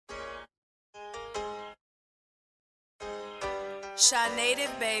Shy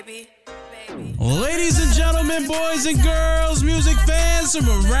Native, baby. Ladies and gentlemen, boys and girls, music fans from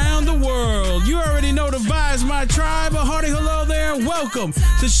around the world, you already know the vibes, my tribe. A hearty hello there and welcome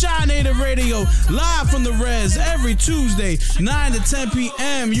to Shy Native Radio, live from the Res every Tuesday, 9 to 10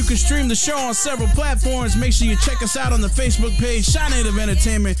 p.m. You can stream the show on several platforms. Make sure you check us out on the Facebook page, Shy Native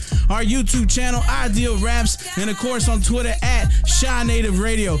Entertainment, our YouTube channel, Ideal Raps, and of course on Twitter at Shy Native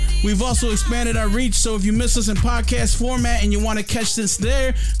Radio. We've also expanded our reach, so if you miss us in podcast format and you want to catch this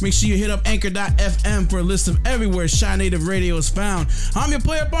there, make sure you hit up Anchor.fm for a list of everywhere Shy Native Radio is found. I'm your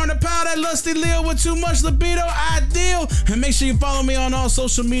player partner, pal, that lusty Leo with too much libido, Ideal. And make sure you follow me on all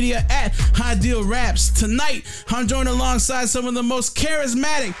social media at Ideal Raps. Tonight, I'm joined alongside some of the most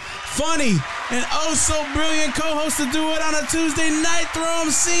charismatic, funny, and oh so brilliant co-hosts to do it on a Tuesday night. Throw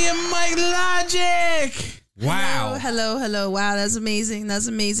 'em C and Mike Logic. Wow. Hello. Wow, that's amazing. That's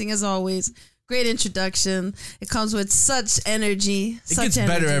amazing as always. Great introduction. It comes with such energy. It gets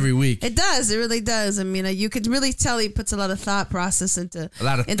better every week. It does. It really does. I mean, you could really tell he puts a lot of thought process into it.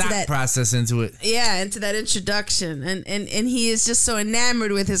 Yeah, into that introduction. And he is just so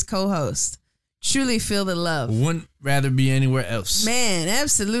enamored with his co-host. Truly feel the love. Wouldn't rather be anywhere else. Man,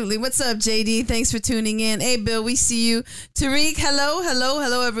 absolutely. What's up, JD? Thanks for tuning in. Hey, Bill, we see you. Tariq,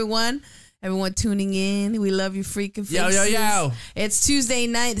 hello, everyone. Everyone tuning in. We love you freaking faces. Yo. It's Tuesday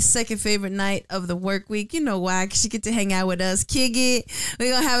night, the second favorite night of the work week. You know why? Because you get to hang out with us, kick it. We're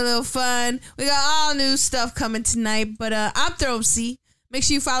going to have a little fun. We got all new stuff coming tonight. But I'm Throw C. Make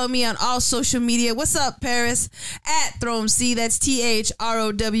sure you follow me on all social media. What's up, Paris? At Throw C. That's THROWEMC.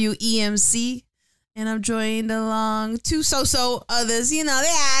 And I'm joined along two so others. You know, they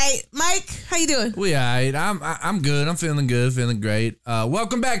all right. Mike, how you doing? We all right. I'm good. I'm feeling good. Feeling great.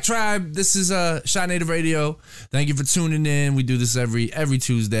 Welcome back, tribe. This is Shy Native Radio. Thank you for tuning in. We do this every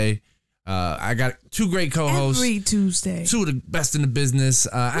Tuesday. I got two great co-hosts. Every Tuesday. Two of the best in the business.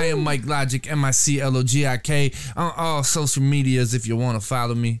 I am Mike Logic, MICLOGIK, on all social medias if you want to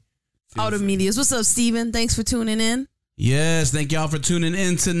follow me. All the medias. What's up, Steven? Thanks for tuning in. Yes, thank y'all for tuning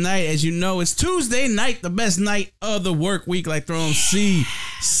in tonight. As you know, it's Tuesday night, the best night of the work week, like Throne C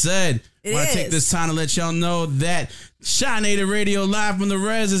said. I want to take this time to let y'all know that Shy Native Radio live from the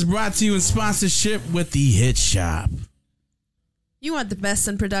Res is brought to you in sponsorship with The Hit Shop. You want the best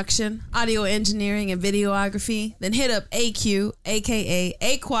in production, audio engineering, and videography? Then hit up AQ, aka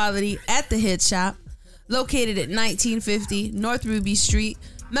A Quality, at The Hit Shop, located at 1950 North Ruby Street,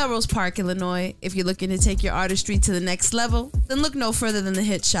 Melrose Park, Illinois. If you're looking to take your artistry to the next level, then look no further than The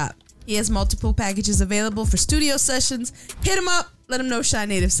Hit Shop. He has multiple packages available for studio sessions. Hit him up. Let him know Shy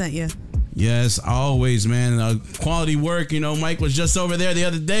Native sent you. Yes, always, man. Quality work. You know, Mike was just over there the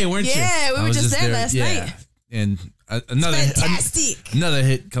other day, weren't you? Yeah, we were just there last night. And another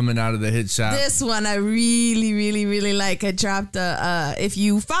hit coming out of The Hit Shop. This one I really like. I dropped if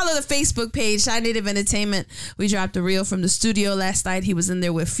you follow the Facebook page, Shy Native Entertainment, we dropped a reel from the studio last night. He was in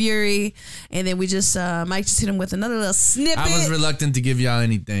there with Fury, and then we just Mike just hit him with another little snippet. I was reluctant to give y'all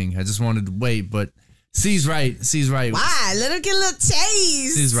anything. I just wanted to wait, but C's right. Why? Let him get a little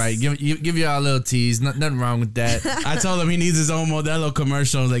taste. C's right. Give y'all a little tease. Nothing wrong with that. I told him he needs his own Modelo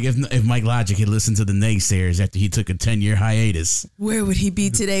commercial. Like if Mike Logic had listened to the naysayers after he took a 10-year hiatus, where would he be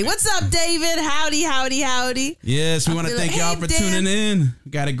today? What's up, David? Howdy. Yes, we want to thank y'all for tuning in.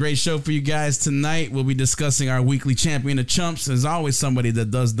 We got a great show for you guys tonight. We'll be discussing our weekly champion of chumps. There's always somebody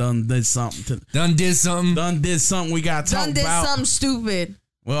that did something. Done did something we got to talk about. Done did something stupid.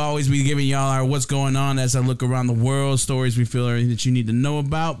 We'll always be giving y'all our what's going on as I look around the world, stories we feel that you need to know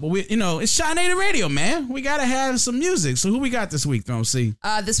about. But it's Shy Native Radio, man. We gotta have some music. So who we got this week, Throne C?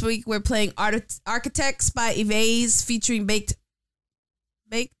 This week we're playing Architects by Evase featuring Baked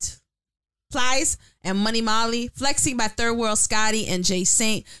Plies and Money Molly. Flexing by Third World Scotty and Jay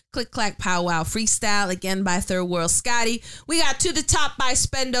Saint. Click Clack Pow Wow Freestyle again by Third World Scotty. We got To the Top by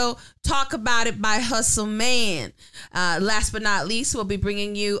Spendo. Talk About It by Hustle Man. Last but not least, we'll be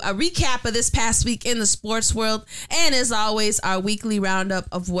bringing you a recap of this past week in the sports world. And as always, our weekly roundup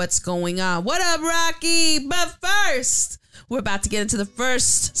of what's going on. What up, Rocky? But first, we're about to get into the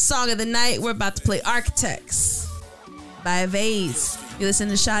first song of the night. We're about to play Architects by Evase. You listen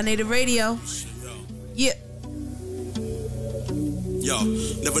to Shy Native Radio. Yeah. Yo,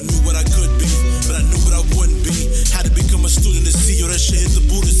 never knew what I could be, but I knew what I wouldn't be. Had to become a student to see, yo, that shit hit the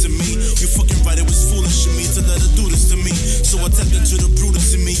Buddhist in me. You fucking right, it was foolish of me to let her do this to me. So I tapped into the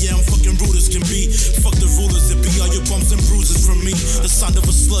Brutus in me, yeah, I'm fucking rude as can be. Fuck the rulers, it be all your bumps and bruises from me. The sound of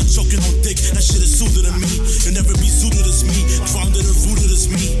a slut choking on dick, that shit is suited to me. You'll never be suited as me, grounded and rooted as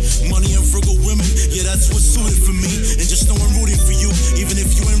me. Money and frugal women, yeah, that's what's suited for me. And just know I'm rooting for you, even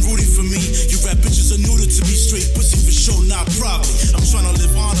if you ain't rooting for me. You rap bitches are neutered to me, straight pussy for sure, not not probably. I'm trying to live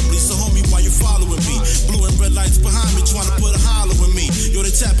honorably, so homie, why you following me? Blue and red lights behind me, trying to put a hollow in me. Yo,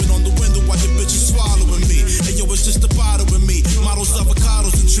 they tapping on the window while your bitch is swallowing me. And yo, it's just a bottle with me. Models,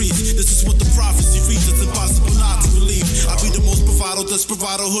 avocados, and trees. This is what the prophecy reads. It's impossible not to believe. I be the most bravado,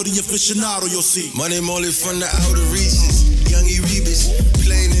 desperado, hoodie aficionado, you'll see. Money only from the outer reaches. Young Erebus,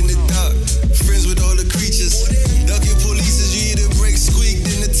 playing in the dark. Friends with all the creatures. Ducking police as you hear the brakes squeak.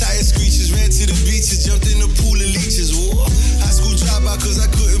 Then the tire screeches. Ran to the beaches, jumped in the pool of leeches. Whoa. High school dropout cause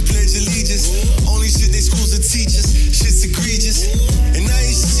I couldn't pledge allegiance. Only shit they schools are teachers. Shit's egregious. And I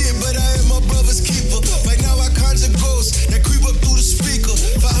ain't shit, but I am my brother's keeper. Right now I conjure ghosts that creep up through the speaker.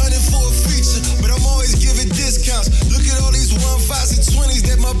 500 for a feature, but I'm always giving discounts. Look at all these 1.5s and 20s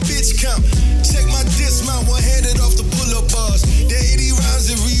that my bitch count. Check my dismount, one-handed off the pull-up bars. Then 80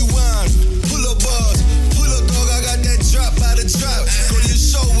 rounds and rewind. Pull-up bars. Pull-up dog, I got that drop by the drop. Go to your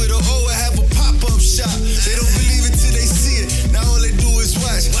show with a O and have a pop-up shop. They don't believe it till they see it. Now all they do is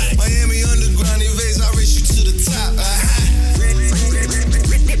watch. Miami Underground invades, I race you to the top.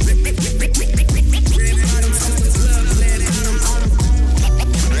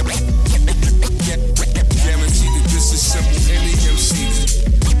 Guaranteed that this is simple, any MC.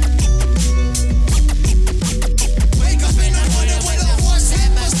 Wake up in the morning with a horse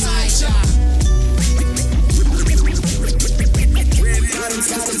head beside ya.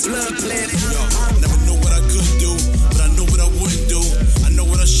 Never know what I could do, but I know what I wouldn't do. I know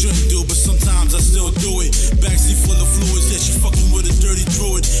what I shouldn't do, but sometimes I still do it. Backseat full of fluids, yet you fucking with a dirty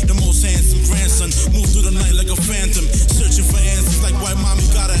druid. The most handsome grandson, move through the night like a phantom, searching for answers like why mommy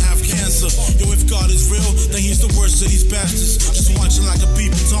gotta have cancer. Yo, if God is real, then he's the worst of these bastards. Just watching like a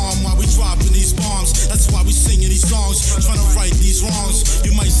peeping Tom while we dropping these bombs. That's why we singing these songs, trying to right these wrongs.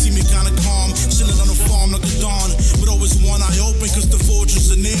 You might see me kinda calm, chilling on the farm like a dawn, with always one eye open cause the fortress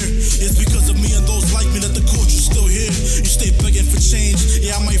are near. It's because of me and those like me that the culture's still here. You stay begging for change,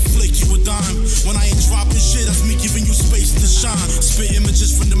 yeah, I might flick you a dime. When I ain't dropping shit, that's me giving you space to shine. Spit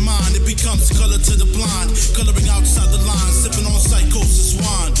images from the mind, it becomes color to the blind. Coloring outside the lines, sipping on psychosis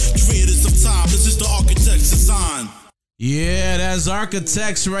wine. Creators of time, this is the architect's design. Yeah, that's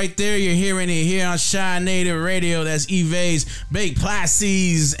Architects right there. You're hearing it here on Shy Native Radio. That's Evaze, Baked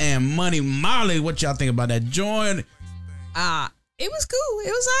Places, and Money Molly. What y'all think about that joint? It was cool.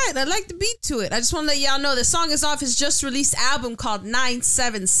 It was alright. I like the beat to it. I just want to let y'all know the song is off his just released album called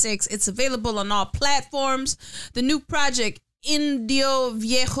 976. It's available on all platforms. The new project, Indio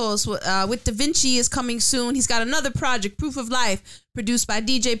Viejos, with Da Vinci is coming soon. He's got another project, Proof of Life, produced by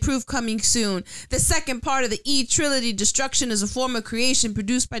DJ Proof, coming soon. The second part of the E Trilogy, Destruction is a Form of Creation,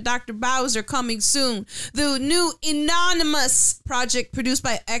 produced by Dr. Bowser, coming soon. The new Anonymous project, produced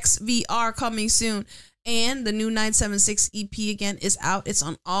by XVR, coming soon. And the new 976 EP again is out. It's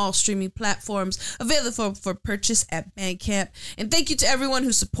on all streaming platforms, available for purchase at Bandcamp. And thank you to everyone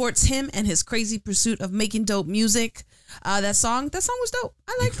who supports him and his crazy pursuit of making dope music. That song was dope.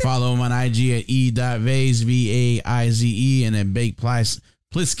 I liked it. Follow him on IG at e.vaize, VAIZE, and then Baked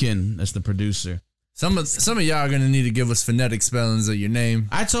Pliskin. That's the producer. Some of y'all are gonna need to give us phonetic spellings of your name.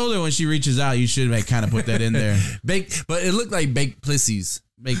 I told her when she reaches out, you should kind of put that in there. Baked, but it looked like Baked Plissies.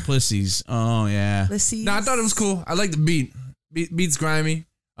 Baked Plissies. Oh yeah. Plissies. No, I thought it was cool. I like the beat. Beat's grimy.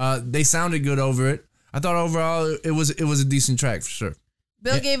 They sounded good over it. I thought overall it was a decent track for sure.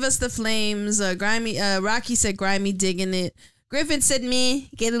 Bill gave us the flames. Grimy. Rocky said grimy, digging it. Griffin said me,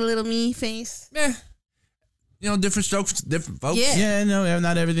 get a little me face. Yeah. You know, different strokes, different folks. Yeah, no,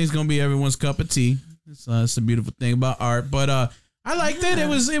 not everything's gonna be everyone's cup of tea. It's a beautiful thing about art. But I liked it. It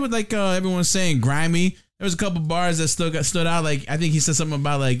was like everyone's saying grimy. There was a couple bars that stood out. Like I think he said something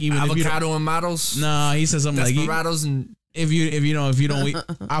about like even avocado and models. No, he said something desperados like and if you don't,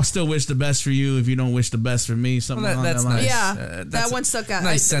 I'll still wish the best for you. If you don't wish the best for me, something along that line. Nice. Yeah, that one stuck out.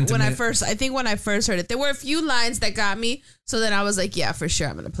 Nice sentiment. When I first heard it, there were a few lines that got me. So then I was like, yeah, for sure,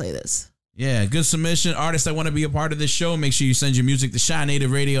 I'm gonna play this. Yeah, good submission. Artists that want to be a part of this show, make sure you send your music to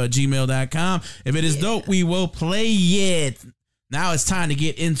ShyNativeRadio@gmail.com. If it is dope, we will play it. Now it's time to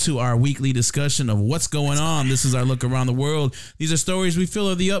get into our weekly discussion of what's going on. This is our look around the world. These are stories we feel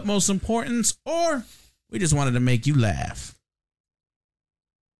are the utmost importance, or we just wanted to make you laugh.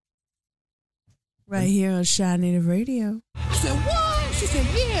 Right here on Shy Native Radio. I said, what? She said,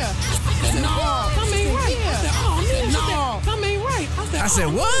 yeah. I said, no, come ain't right. I said, oh, man. No, come ain't right. I said,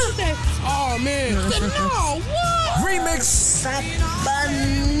 what? She said, oh, man. I said, no, what? Remix.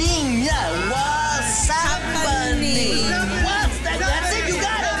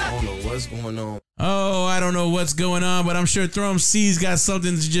 What's going on? Oh, I don't know what's going on, but I'm sure Throm C's got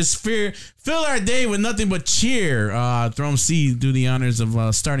something to just fill our day with nothing but cheer. Throm C, do the honors of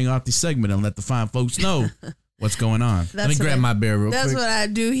starting off the segment and let the fine folks know what's going on. Let me grab my beer real That's quick. what I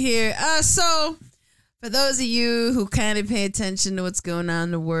do here. So, for those of you who kind of pay attention to what's going on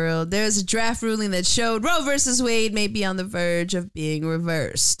in the world, there's a draft ruling that showed Roe versus Wade may be on the verge of being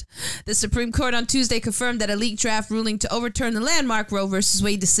reversed. The Supreme Court on Tuesday confirmed that a leaked draft ruling to overturn the landmark Roe versus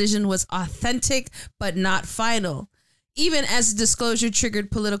Wade decision was authentic but not final, even as the disclosure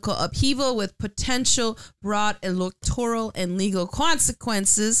triggered political upheaval with potential broad electoral and legal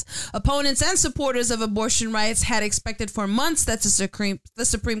consequences. Opponents and supporters of abortion rights had expected for months that the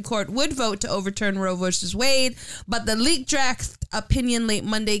Supreme Court would vote to overturn Roe versus Wade, but the leaked draft opinion late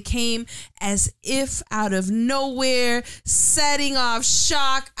Monday came as if out of nowhere, setting off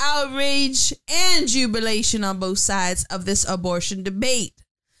shock, outrage, and jubilation on both sides of this abortion debate.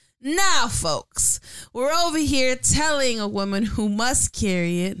 Now, folks, we're over here telling a woman who must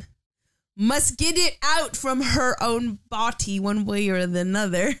carry it, must get it out from her own body one way or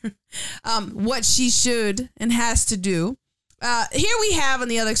another, what she should and has to do. Here we have on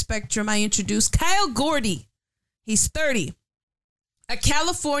the other spectrum, I introduce Kyle Gordy. He's 30, a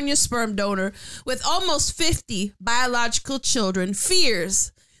California sperm donor with almost 50 biological children,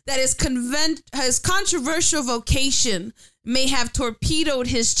 fears that his controversial vocation may have torpedoed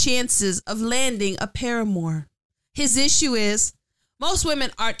his chances of landing a paramour. His issue is most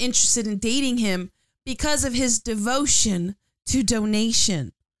women aren't interested in dating him because of his devotion to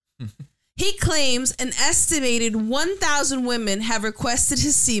donation. He claims an estimated 1,000 women have requested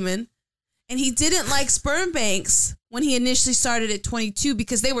his semen, and he didn't like sperm banks when he initially started at 22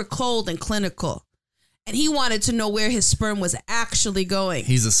 because they were cold and clinical. And he wanted to know where his sperm was actually going.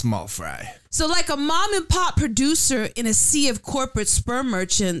 He's a small fry. So like a mom and pop producer in a sea of corporate sperm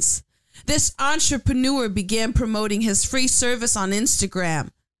merchants, this entrepreneur began promoting his free service on Instagram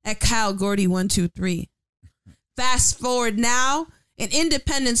at Kyle Gordy 123. Fast forward now, an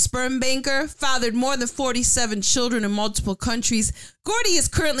independent sperm banker fathered more than 47 children in multiple countries. Gordy is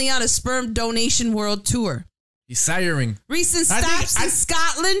currently on a sperm donation world tour. He's siring. Recent stops in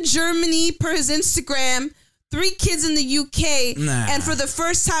Scotland, Germany, per his Instagram, 3 kids in the UK, and for the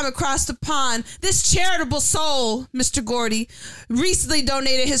first time across the pond, this charitable soul, Mr. Gordy, recently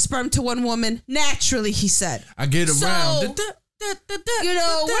donated his sperm to one woman. Naturally, he said. I get around. You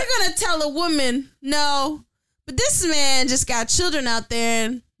know, we're going to tell a woman, no, but this man just got children out there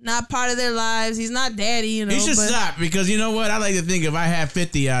and not part of their lives. He's not daddy, you know. He should stop because you know what? I like to think if I have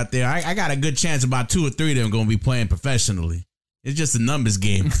 50 out there, I got a good chance about 2 or 3 of them going to be playing professionally. It's just a numbers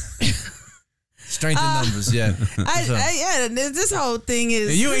game. Strength in numbers, yeah. This whole thing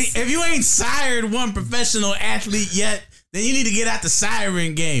is... If you ain't sired one professional athlete yet, then you need to get out the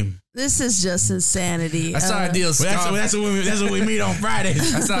siren game. This is just insanity. I saw Ideal Scarf. That's what we meet on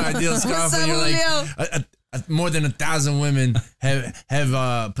Fridays. I saw Ideal Scarf and you're like... more than 1,000 women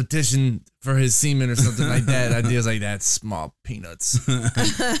have petitioned for his semen or something like that. Ideas like that, small peanuts.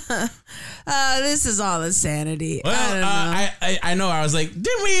 This is all insanity. Well, I know. I was like,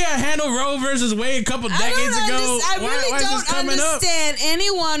 didn't we handle Roe versus Wade a couple decades ago? I really don't understand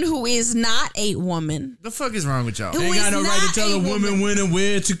anyone who is not a woman. The fuck is wrong with y'all? They ain't got no right to tell a woman when and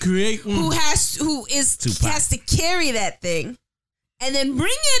where to create one. Who has to carry that thing. And then bring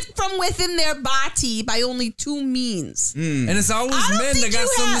it from within their body by only 2 means. And it's always men that got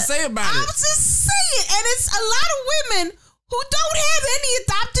something to say about it. I'll just say it. And it's a lot of women who don't have any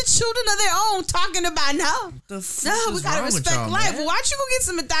adopted children of their own talking about we gotta respect life. Well, why don't you go get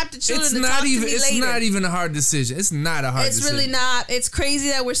some adopted children to talk to me later? It's not even a hard decision. It's not a hard decision. It's really not. It's crazy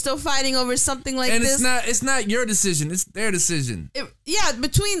that we're still fighting over something like this. And it's not your decision. It's their decision.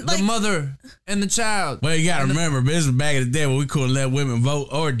 Between the mother and the child. Well, you gotta remember, this was back in the day when we couldn't let women vote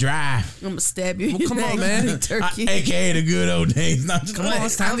or drive. I'm gonna stab you. Well, come on, man. Turkey. AKA the good old days. Come on,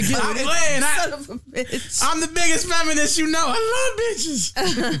 it's time to get I'm it. playing. Son of a bitch. I'm the biggest feminist you know. I love bitches.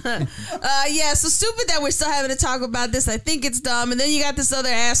 So stupid that we're still having to talk about this. I think it's dumb. And then you got this other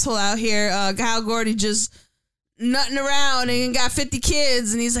asshole out here, Kyle Gordy, just nutting around and got 50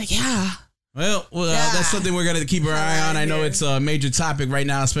 kids. And he's like, Well, that's something we're going to keep our eye on. I know it's a major topic right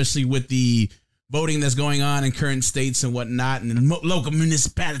now, especially with the voting that's going on in current states and whatnot, and local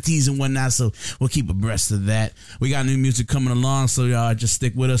municipalities and whatnot. So we'll keep abreast of that. We got new music coming along, so y'all just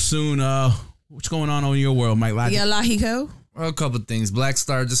stick with us soon. What's going on in your world, Mike Logic? Yeah, Lahiko. Well, a couple of things. Black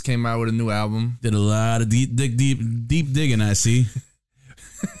Star just came out with a new album. Did a lot of deep digging, I see.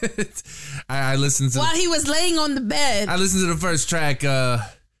 I listened to while he was laying on the bed. I listened to the first track.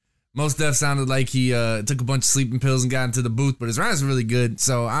 Most Def sounded like he took a bunch of sleeping pills and got into the booth, but his rhymes are really good.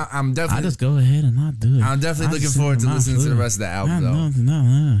 So I'm definitely. I just go ahead and not do it. I'm definitely looking forward to listening to the rest of the album,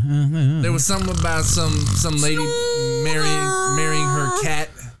 though. There was something about some lady marrying her cat.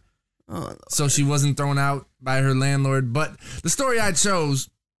 so she wasn't thrown out by her landlord. But the story I chose,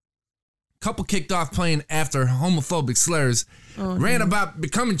 couple kicked off plane after homophobic slurs, ran about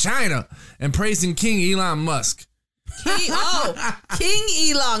becoming China and praising King Elon Musk. King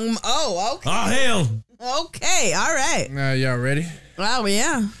Elon. Oh, okay. Oh, hell. Okay, all right. Y'all ready? Wow,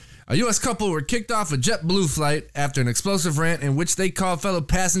 yeah. A U.S. couple were kicked off a JetBlue flight after an explosive rant in which they called fellow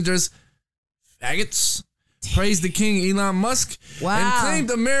passengers faggots, praised the king Elon Musk, and claimed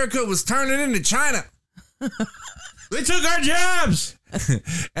America was turning into China. They took our jobs.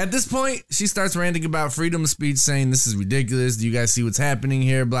 At this point, she starts ranting about freedom of speech, saying this is ridiculous. Do you guys see what's happening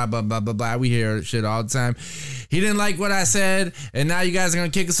here? Blah, blah, blah, blah, blah. We hear shit all the time. He didn't like what I said, and now you guys are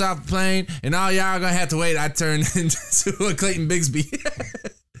going to kick us off the plane, and all y'all are going to have to wait. I turned into a Clayton Bigsby.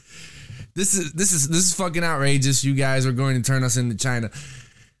 This is fucking outrageous. You guys are going to turn us into China.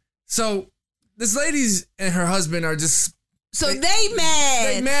 So this lady's and her husband are just... So they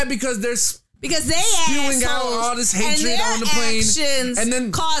mad. They mad because they're... Because they spewing out assholes, all this hatred and their on the plane, actions and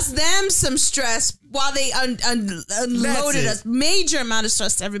then caused them some stress while they unloaded a major amount of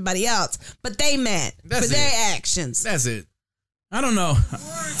stress to everybody else. But they mad for their actions. That's it. I don't know. Words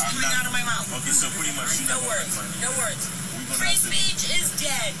coming out of my mouth. Okay, so pretty much no words. No words. Free speech is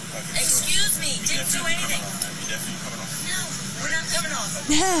dead. Excuse me. Didn't do anything. No, we're not coming off.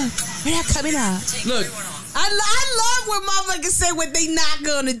 No, we're not coming off. Look. I love when motherfuckers say what they not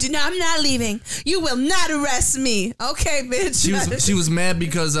gonna do. No, I'm not leaving. You will not arrest me. Okay, bitch. She was mad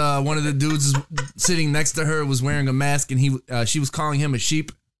because one of the dudes sitting next to her was wearing a mask, and she was calling him a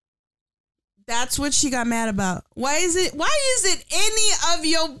sheep. That's what she got mad about. Why is it any of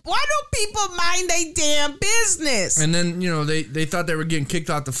your... Why don't people mind they damn business? And then, they thought they were getting kicked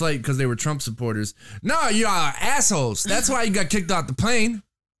off the flight because they were Trump supporters. No, you are assholes. That's why you got kicked off the plane.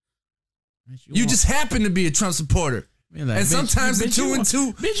 You just happen to be a Trump supporter. Like, and sometimes the two and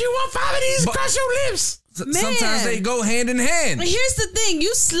two... Bitch, you want 5 of these? Crush your lips. Sometimes they go hand in hand. But here's the thing.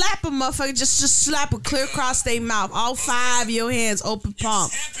 You slap a motherfucker, just slap it clear across their mouth. All 5 of your hands, open palm. You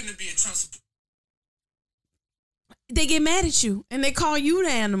just happen to be a Trump supporter. They get mad at you, and they call you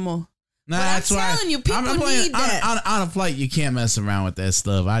the animal. Nah, but that's why. I'm telling you, people need that. On a flight, you can't mess around with that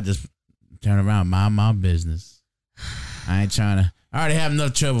stuff. I just turn around, mind my business. I ain't trying to... I already have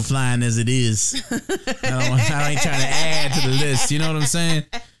enough trouble flying as it is. I ain't trying to add to the list. You know what I'm saying?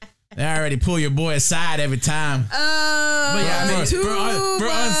 They already pull your boy aside every time. But yeah,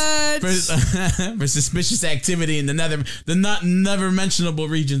 for suspicious activity in the never mentionable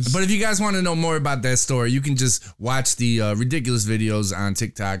regions. But if you guys want to know more about that story, you can just watch the ridiculous videos on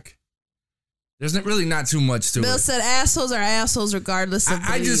TikTok. There's really not too much to it. Bill said assholes are assholes regardless of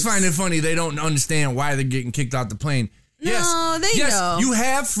I just find it funny they don't understand why they're getting kicked off the plane. No, they know. You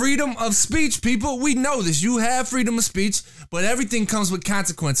have freedom of speech, people. We know this. You have freedom of speech, but everything comes with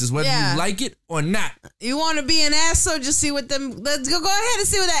consequences, whether you like it or not. You want to be an asshole? Just see what them. Let's go ahead and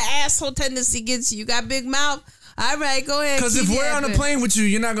see what that asshole tendency gets you. You got big mouth. All right, go ahead. Because if we're on a plane with you,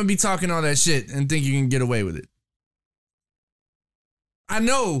 you're not going to be talking all that shit and think you can get away with it. I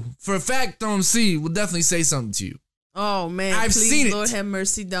know for a fact, Thom C will definitely say something to you. Oh man, I've seen it. Lord have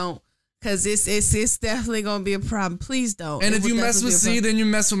mercy, don't. Because it's definitely going to be a problem. Please don't. And if you mess with C, then you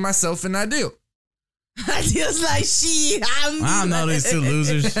mess with myself and Ideal. Ideal's like, I don't know these two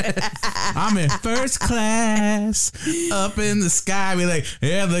losers. I'm in first class, up in the sky. Be like,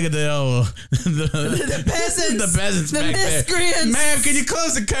 yeah, look at the peasants. The peasants back miscreants. There. Ma'am, can you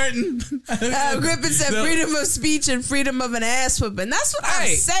close the curtain? Griffin said freedom of speech and freedom of an ass whipping. That's what I'm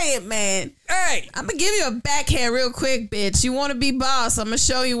saying, man. Hey, I'm going to give you a backhand real quick, bitch. You want to be boss? I'm going to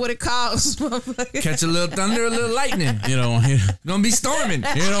show you what it costs. Catch a little thunder, a little lightning. Going to be storming.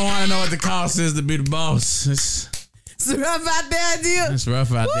 You don't want to know what the cost is to be the boss. It's rough out there, Ideal. It's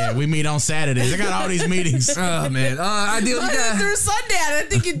rough out there. We meet on Saturdays. I got all these meetings. Oh, man. Ideal. Through Sunday. I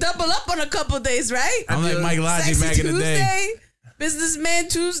think you double up on a couple of days, right? I'm like Mike Logic back in the day. Businessman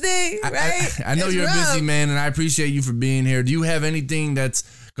Tuesday, right? I know you're a busy man, and I appreciate you for being here. Do you have anything that's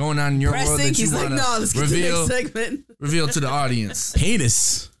going on in your world that you want to reveal to the audience?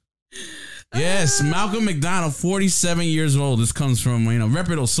 Penis. Yes, Malcolm McDonald, 47 years old. This comes from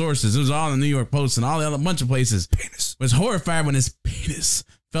reputable sources. It was all in the New York Post and all the other bunch of places. Penis was horrified when his penis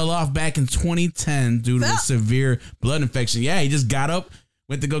fell off back in 2010 due to a severe blood infection. Yeah, he just got up,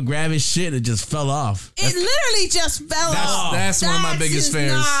 went to go grab his shit, and it just fell off. It literally just fell off. That's one of my biggest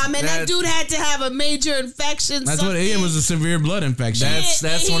fears. Nah, man, that dude had to have a major infection. That's what it was, a severe blood infection.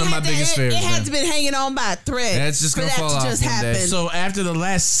 That's one of my biggest fears. It had to been hanging on by a thread. That's just gonna fall off one day. So after the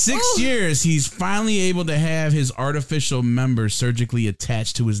last 6 years, he's finally able to have his artificial member surgically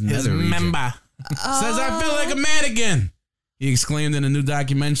attached to his nether region. Says, I feel like a man again. He exclaimed in a new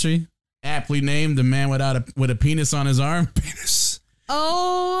documentary. aptly named the man with a penis on his arm. Penis.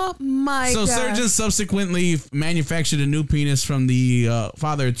 Oh my god. So surgeons subsequently manufactured a new penis from the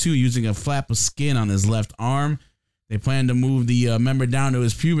father of two using a flap of skin on his left arm. They planned to move the member down to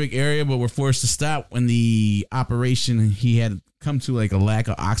his pubic area, but were forced to stop when the operation he had come to like a lack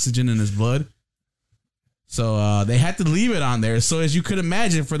of oxygen in his blood. So they had to leave it on there. So as you could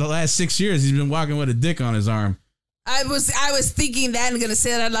imagine, for the last 6 years, he's been walking with a dick on his arm. I was thinking that and gonna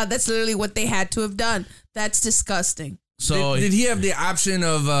say that out loud. That's literally what they had to have done. That's disgusting. So did he have the option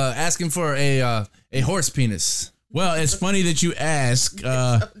of asking for a horse penis? Well, it's funny that you ask.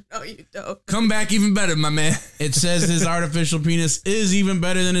 No, you don't. Come back even better, my man. It says his artificial penis is even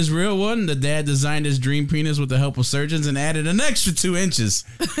better than his real one. The dad designed his dream penis with the help of surgeons and added an extra 2 inches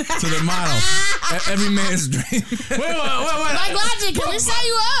to the model. Every man's dream. Wait. Like Logic, can we set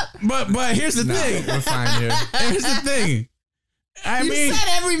you up? But here's the thing. We're fine here. Here's the thing. I You mean, said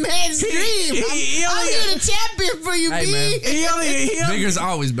every man's dream. he I'm only- here to champion for you, Hey, B. man. Bigger's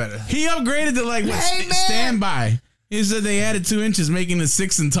always better. he upgraded to like Hey, man. standby. He said they added 2 inches, making it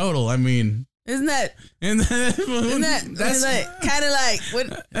 6 in total. I mean, Isn't that and kind of like what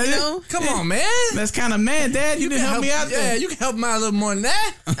you know? Come on, man. that's kind of mad, Dad. You didn't help me out there. Yeah, you can help me out a little more than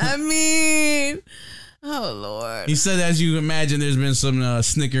that. I mean, oh Lord. He said, as you imagine, there's been some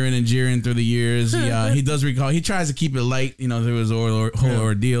snickering and jeering through the years. He does recall. He tries to keep it light, through his whole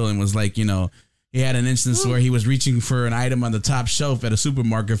ordeal, and was like, he had an instance where he was reaching for an item on the top shelf at a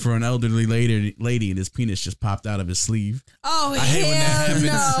supermarket for an elderly lady, and his penis just popped out of his sleeve. Oh, hate when that hell happens.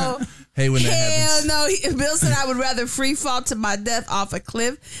 no. Hey, when that Hell happens. no. Bill said I would rather free fall to my death off a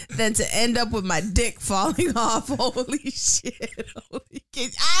cliff than to end up with my dick falling off. Holy shit. Holy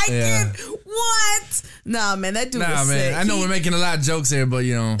shit. Yeah. What? Nah, man, that dude Nah, was man. sick. I know we're making a lot of jokes here, but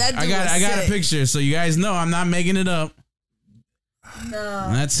That dude I got was a sick. picture, so you guys know I'm not making it up.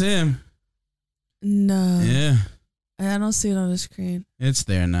 No. That's him. No. Yeah, I don't see it on the screen. it's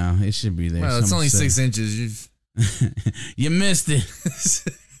there now. It should be there. well, it's Someone only said- 6 inches. You missed it.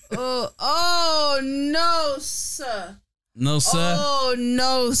 Oh, no, sir. No, sir. Oh,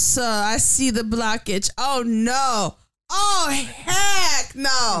 no, sir. I see the blockage. Oh, no. Oh, heck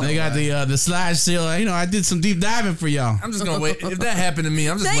no. They got the slide seal. I did some deep diving for y'all. I'm just gonna wait. If that happened to me,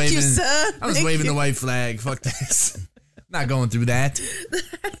 I'm just Thank waving. you, sir. I'm just Thank waving you. the white flag. Fuck this. Not going through that.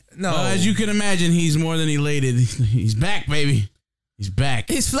 No. As you can imagine, he's more than elated. He's back, baby. He's back.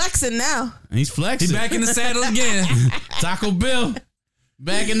 He's flexing now. He's flexing. He's back in the saddle again. Taco Bill.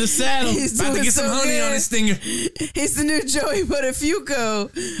 Back in the saddle. He's About to doing get some so honey good. on his stinger. He's the new Joey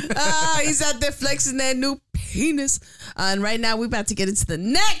Buttafuoco. He's out there flexing that new penis. And right now, we're about to get into the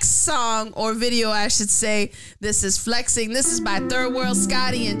next song or video, I should say. This is Flexing. This is by Third World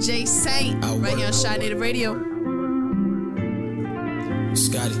Scotty and Jay Saint. Right here on Shy Native Radio.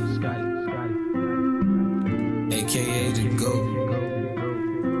 Scotty, aka the GOAT.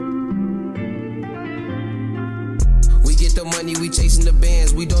 We get the money, we chasing the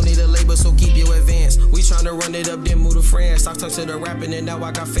bands. We don't need a label, so keep your advance. We tryna run it up, then move to France. I talk to the rapping, and now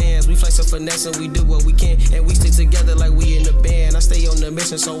I got fans. We flex and finesse, and we do what we can. And we stick together like we in the band. I stay on the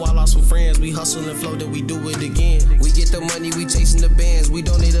mission, so I lost some friends. We hustle and flow, then we do it again. We get the money, we chasing the bands. We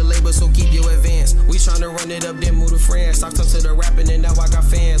don't need a label, so keep your advance. We tryna run it up, then move to France. I talk to the rapping, and now I got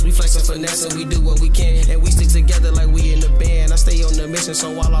fans. We flex and finesse, and we do what we can. And we stick together like we in the band. I stay on the mission, so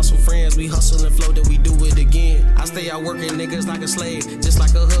I lost some friends. We hustle and flow, then we do it again. I stay out working niggas like a slave. Just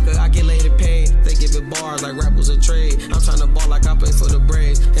like a hooker, I get laid and paid. They give it bars like rap was a trade. I'm tryna ball like I play for the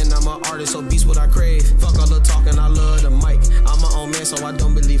Braves. And I'm an artist, so beats what I crave. Fuck all the talking, I love the mic. I'm my own man, so I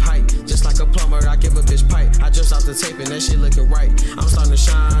don't believe hype. Just like a plumber, I give a bitch pipe. I just out the tape and that shit looking right. I'm starting to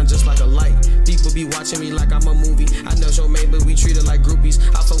shine just like a light. People be watching me like I'm a movie. I know your mate, but we treat it like groupies.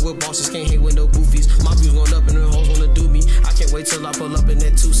 I fuck with bosses, can't hate with no goofies. My views going up and the hoes wanna do me. I can't wait till I pull up in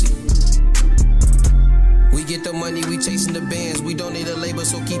that 2C. We get the money, we chasing the bands. We don't need a label,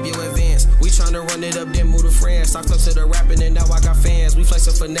 so keep your advance. We tryna run it up, then move to France. I talk to the rapping, and now I got fans. We flex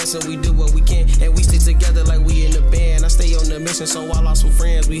and finesse, and we do what we can. And we stick together like we in the band. I stay on the mission, so I lost some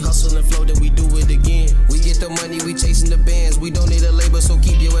friends. We hustle and flow, then we do it again. We get the money, we chasing the bands. We don't need a label, so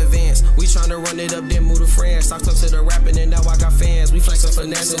keep your advance. We tryna run it up, then move to France. I talk to the rapping, and now I got fans. We flex and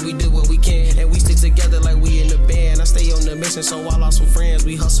finesse, and we do what we can. And we stick together like we in the band. I stay on the mission, so I lost some friends.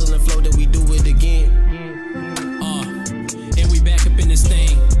 We hustle and flow, then we do it again. And we back up in this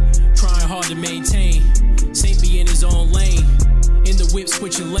thing, trying hard to maintain. Saint be in his own lane, in the whip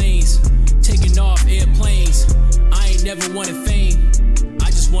switching lanes, taking off airplanes. I ain't never wanted fame,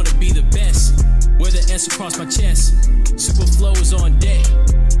 I just wanna be the best. Wear the S across my chest, super flow is on deck,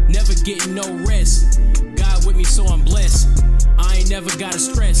 never getting no rest. God with me, so I'm blessed. I ain't never gotta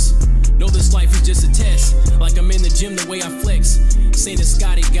stress. Know this life is just a test. Like I'm in the gym the way I flex. Saint and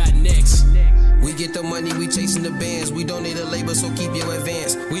Scotty got next. We get the money, we chasing the bands. We don't need a labor, so keep your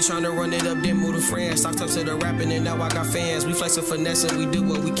advance. We tryna run it up, then move to France. Talked up to the rapping, and now I got fans. We flex and finesse, and we do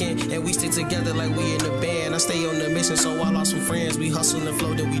what we can. And we stick together like we in the band. I stay on the mission, so I lost some friends. We hustle and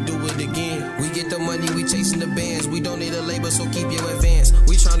flow, then we do it again. We get the money, we chasing the bands. We don't need a labor, so keep your advance.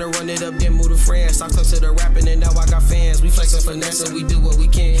 We tryna run it up, then move to France. Talked up to the rapping, and now I got fans. We flex and finesse, and we do what we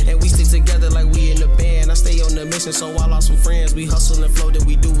can. And we stick together like we in the band. I stay on the mission, so I lost some friends. We hustle and flow, then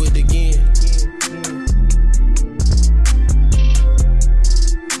we do it again.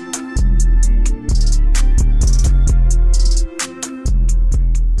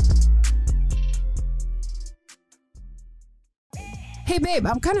 Hey babe,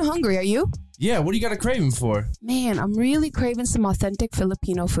 I'm kind of hungry. Are you? Yeah, what do you got a craving for? Man, I'm really craving some authentic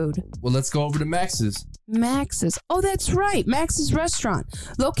Filipino food. Well, let's go over to Max's. Max's. Oh, that's right. Max's Restaurant.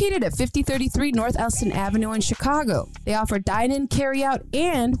 Located at 5033 North Elston Avenue in Chicago. They offer dine-in, carry-out,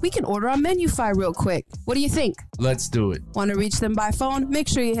 and we can order on MenuFi real quick. What do you think? Let's do it. Want to reach them by phone? Make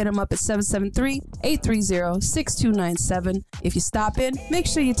sure you hit them up at 773-830-6297. If you stop in, make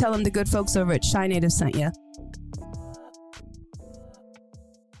sure you tell them the good folks over at Shy Native sent you.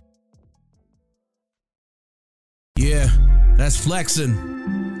 Yeah, that's flexing.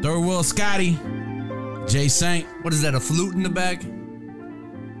 Third World Scotty, Jay Saint. What is that, a flute in the back?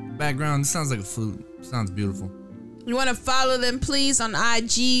 Background, it sounds like a flute. Sounds beautiful. You want to follow them, please, on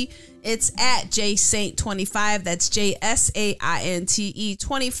IG. It's at JSaint25. That's JSAINTE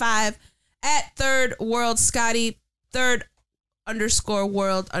 25. At Third World Scotty.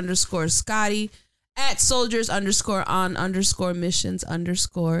 Third_world_Scotty. At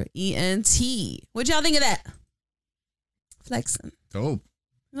soldiers_on_missions_ENT. What y'all think of that? Flexing. Dope.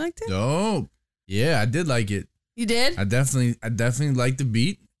 You liked it? Dope. Yeah, I did like it. You did? I definitely liked the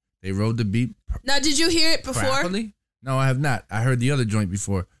beat. They rode the beat. Now, did you hear it before? Properly? No, I have not. I heard the other joint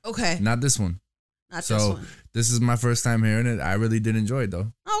before. Okay. Not this one. Not this one. This is my first time hearing it. I really did enjoy it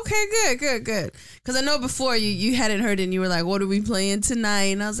though. Okay, good. Because I know before you hadn't heard it and you were like, what are we playing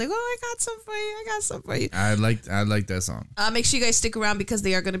tonight? And I was like, oh, I got some for you. I like that song. Make sure you guys stick around because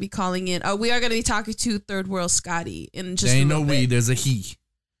they are going to be calling in. We are going to be talking to Third World Scotty in just there ain't a little no bit. we, there's a he.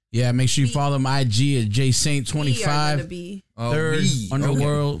 Yeah, make sure you follow him IG at JSaint25.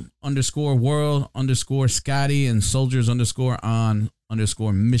 Third_world_Scotty and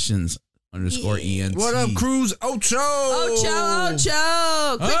soldiers_on_missions_ENT. What up, Cruz Ocho?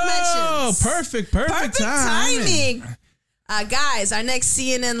 Ocho. Quick mentions. Perfect timing. Guys, our next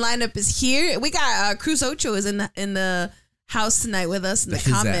CNN lineup is here. We got Cruz Ocho is in the house tonight with us in the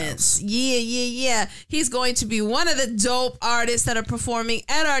comments. House. Yeah. He's going to be one of the dope artists that are performing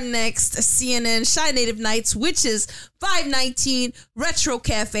at our next CNN Shy Native Nights, which is 519 Retro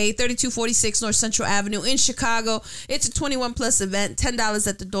Cafe, 3246 North Central Avenue in Chicago. It's a 21+ event, $10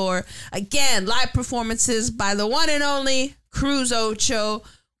 at the door. Again, live performances by the one and only Cruz Ocho,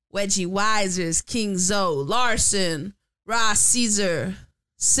 Wedgie Wisers, King Zoe, Larson, Ross Caesar,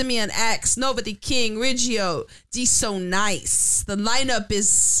 Simeon X, Nova the King, Riggio, D So Nice. The lineup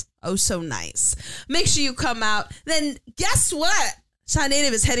is oh so nice. Make sure you come out. Then guess what? Shy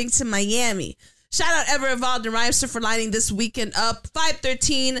Native is heading to Miami. Shout out Ever Evolved and Rhymester for lining this weekend up.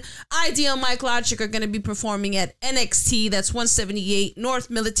 513, Ideal Mike Logic are going to be performing at NXT. That's 178 North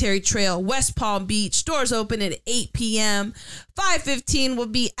Military Trail, West Palm Beach. Doors open at 8 p.m. 515 will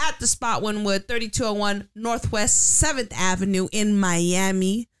be at the Spot Wynwood, 3201 Northwest 7th Avenue in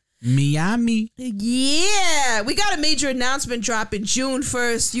Miami. Yeah, we got a major announcement dropping June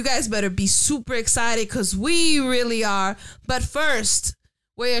 1st. You guys better be super excited because we really are. But first,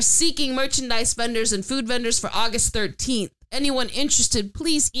 we are seeking merchandise vendors and food vendors for August 13th. Anyone interested,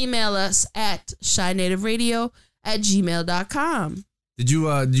 please email us at shynativeradio@gmail.com. Did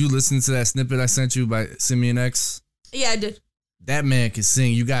you listen to that snippet I sent you by Simeon X? Yeah, I did. That man can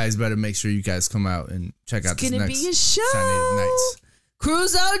sing. You guys better make sure you guys come out and check out this next It's gonna be a show. Shy Native Nights.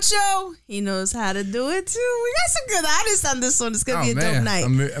 Cruz Ocho, he knows how to do it too. We got some good artists on this one. It's gonna be a dope night.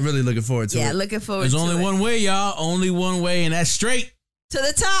 I'm really looking forward to it. Yeah, looking forward There's to it. only one way, y'all. Only one way, and that's straight to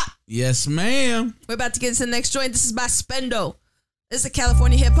the top. Yes, ma'am. We're about to get into the next joint. This is by Spendo. This is a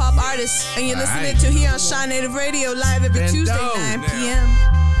California hip hop artist, and you're listening to here on Shy Native Radio live every Tuesday, 9 p.m.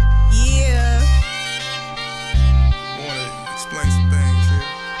 Yeah. Wanna explain some things here.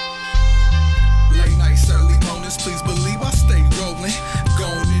 Late nights, early mornings, please believe I stay rolling.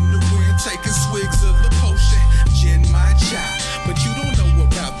 Gone in the wind, taking swigs of the potion. Gin my chai, but you don't know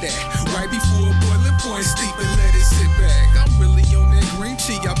about that. Right before a boiling point, steep and let it sit back. I'm really on that green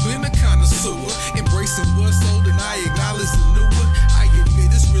tea, I've been a connoisseur. Embracing what's old and I acknowledge the new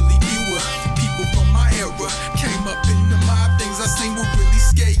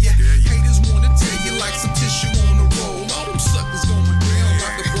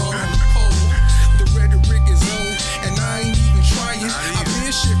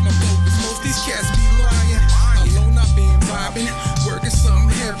These cats be lying. Alone I been vibing, working something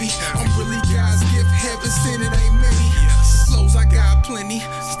heavy. I'm really God's gift, heaven sent, it ain't many. Flows I got plenty,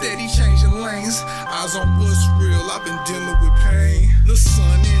 steady changing lanes. Eyes on what's real, I've been dealing with pain. The sun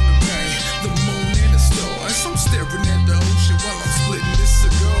and the rain, the moon and the stars. I'm staring at the ocean while I'm splitting this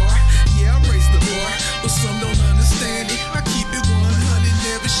cigar. Yeah, I raise the bar, but some don't understand it. I keep it 100,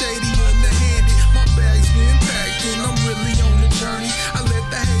 never shady, underhanded. My bag's been packed and I'm really on the journey. I let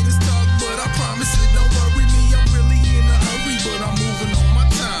the haters talk, but I promise it don't worry me. I'm really in a hurry, but I'm moving on my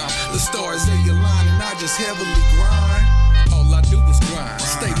time. The stars they align and I just heavily grind. All I do is grind,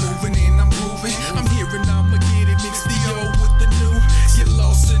 stay moving and I'm grooving. I'm hearing I'ma get it, mix the old with the new. Get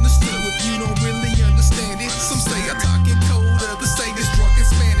lost in the stew if you don't really understand it. Some say I talk in code, others say it's drunk in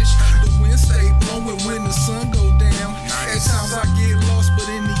Spanish. The wind stay blowing when the sun go down. At times I get lost,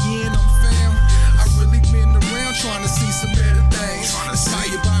 but in the end I'm fam. I really been around trying to see some better things.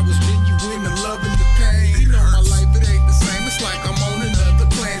 Inspired by was genuine, the love and the pain. You know my life, it ain't the same, it's like I'm on another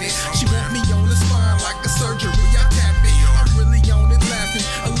planet. She want me on the spine like a surgery, I tap it. I'm really on it laughing,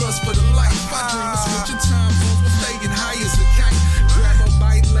 a lust for the life. I dream of switching time zones, but staying high as a kite. Grab a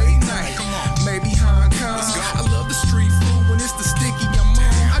bite late night, maybe Hong Kong. I love the street food when it's the sticky I'm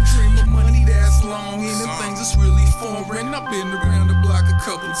on. I dream of money that's long and the things that's really foreign. I've been around the block a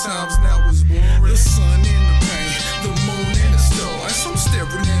couple times, now it's boring. The sun and the rain, the moon and the stars. I'm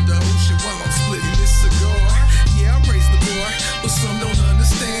staring at the ocean while I'm splitting this cigar. Yeah, I raise the bar, but some don't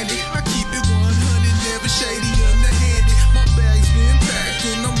understand it. I keep it 100, never shady, underhanded. My bag's been packed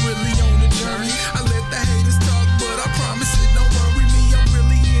and I'm really on the journey. I let the haters talk, but I promise it don't worry me. I'm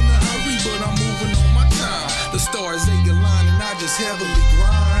really in a hurry, but I'm moving on my time. The stars they align and I just heavily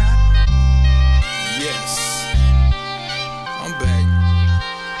grind. Yes, I'm back.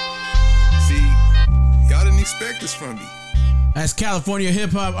 See, y'all didn't expect this from me. That's California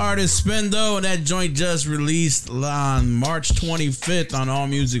hip hop artist Spendo, and that joint just released on March 25th on all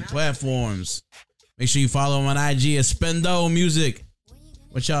music platforms. Make sure you follow him on IG at Spendo Music.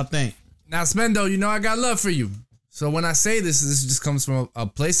 What y'all think? Now, Spendo, you know I got love for you. So when I say this just comes from a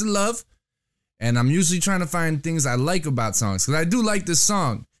place of love, and I'm usually trying to find things I like about songs, because I do like this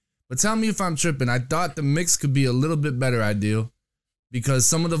song. But tell me if I'm tripping. I thought the mix could be a little bit better, Ideal, because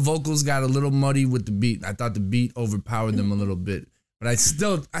some of the vocals got a little muddy with the beat. I thought the beat overpowered them a little bit. But I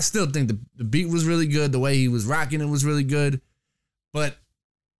still think the beat was really good. The way he was rocking it was really good. But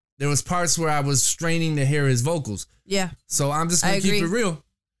there was parts where I was straining to hear his vocals. Yeah. So I'm just going to keep it real.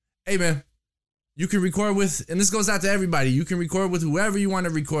 Hey, man, you can record with, and this goes out to everybody, you can record with whoever you want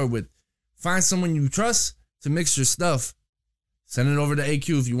to record with. Find someone you trust to mix your stuff. Send it over to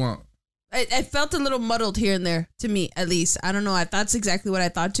AQ if you want. I felt a little muddled here and there, to me, at least. I don't know. That's exactly what I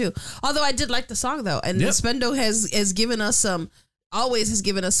thought, too. Although I did like the song, though. And Spendo has given us always has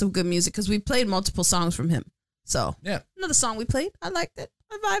given us some good music, because we played multiple songs from him. So, another song we played. I liked it.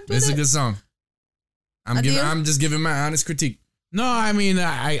 I vibed with it. It's a good song. I'm just giving my honest critique. No, I mean,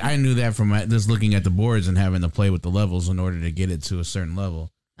 I knew that from just looking at the boards and having to play with the levels in order to get it to a certain level.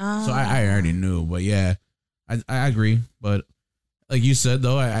 So I already knew. But, yeah, I agree. But like you said,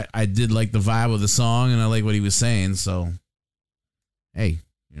 though, I did like the vibe of the song, and I like what he was saying. So, hey,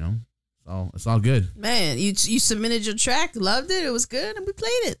 you know, it's all good. Man, you submitted your track, loved it, it was good, and we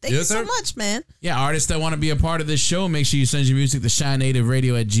played it. Thank you so much, man. Yeah, artists that want to be a part of this show, make sure you send your music to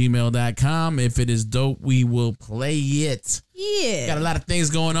ShyNativeRadio@gmail.com. If it is dope, we will play it. Yeah. Got a lot of things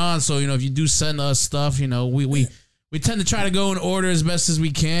going on, so, you know, if you do send us stuff, you know, we tend to try to go in order as best as we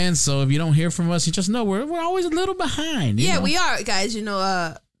can. So if you don't hear from us, you just know we're always a little behind. You know? We are, guys. You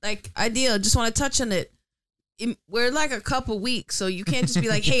know, like, Ideal, just want to touch on it. We're like a couple weeks, so you can't just be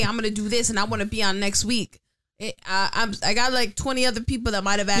like, hey, I'm going to do this and I want to be on next week. I got like 20 other people that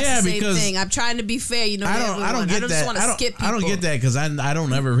might have asked the same thing. I'm trying to be fair, you know. I don't get that. Just want to skip people. I don't get that, because I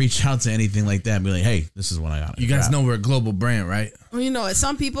don't ever reach out to anything like that and be like, hey, this is what I got. You guys know we're a global brand, right? Well, you know,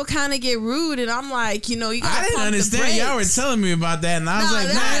 some people kind of get rude, and I'm like, you know, you got to I didn't understand. Y'all were telling me about that, and I was like,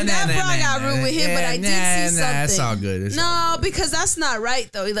 nah, I got rude with him, but I did see something. It's all good. Because that's not right,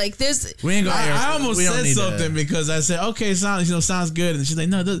 though. Like, we ain't gonna. I almost said something because I said, okay, sounds good, and she's like,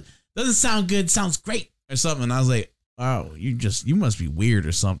 no, it doesn't sound good. Sounds great or something. And I was like, oh, you must be weird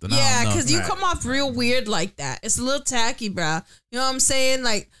or something. Yeah, because you come off real weird like that. It's a little tacky, bro. You know what I'm saying?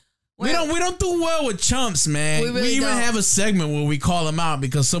 Like, we don't do well with chumps, man. We even have a segment where we call them out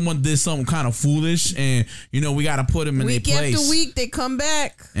because someone did something kind of foolish, and you know we got to put them in their place. Week after week, they come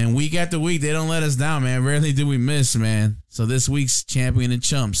back, and week after week, they don't let us down, man. Rarely do we miss, man. So this week's champion of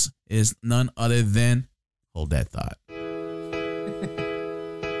chumps is none other than, hold that thought.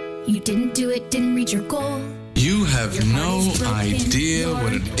 You didn't do it, didn't reach your goal. You have no idea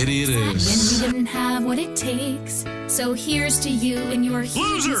what an idiot is. When we didn't have what it takes. So here's to you and your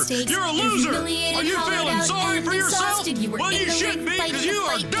huge mistakes. You're a loser! Are you feeling sorry for yourself? Well, you should be, because you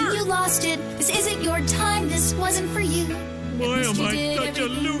are dirt! You lost it. This isn't your time. This wasn't for you. Why am I such a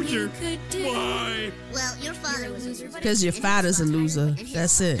loser? Why? Well, your father was a loser. Because your father's a loser.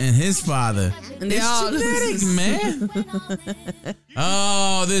 That's it. And his father. And they it's all genetic, man.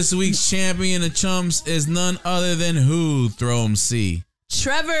 Oh, this week's champion of chumps is none other than who? Throw 'em C.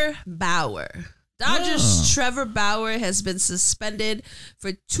 Trevor Bauer. Dodgers' Trevor Bauer has been suspended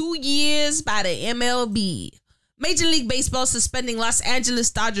for 2 years by the MLB. Major League Baseball suspending Los Angeles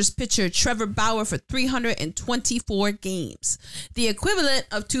Dodgers pitcher Trevor Bauer for 324 games, the equivalent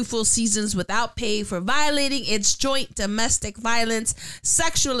of 2 full seasons without pay for violating its joint domestic violence,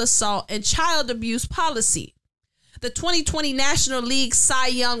 sexual assault, and child abuse policy. The 2020 National League Cy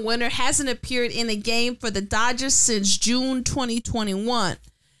Young winner hasn't appeared in a game for the Dodgers since June 2021.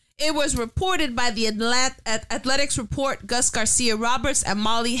 It was reported by the Athletics Report, Gus Garcia Roberts and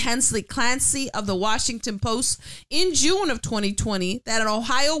Molly Hensley Clancy of the Washington Post in June of 2020 that an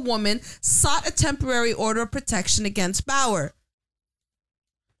Ohio woman sought a temporary order of protection against Bauer.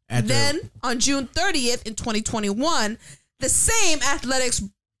 Then on June 30th in 2021, the same Athletics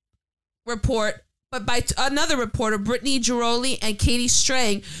report, but by another reporter, Brittany Giroli and Katie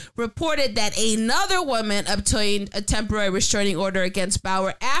Strang, reported that another woman obtained a temporary restraining order against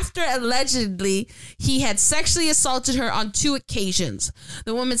Bauer after allegedly he had sexually assaulted her on 2 occasions.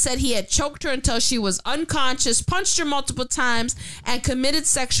 The woman said he had choked her until she was unconscious, punched her multiple times, and committed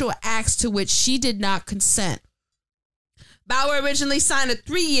sexual acts to which she did not consent. Bauer originally signed a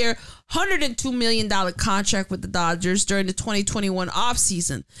 3-year, $102 million contract with the Dodgers during the 2021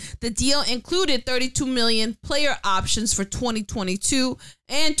 offseason. The deal included $32 million player options for 2022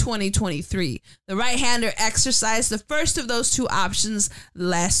 and 2023. The right-hander exercised the first of those 2 options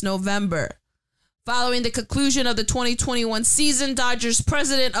last November. Following the conclusion of the 2021 season, Dodgers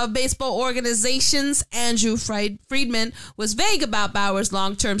president of baseball organizations, Andrew Friedman, was vague about Bauer's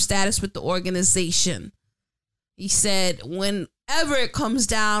long-term status with the organization. He said, whenever it comes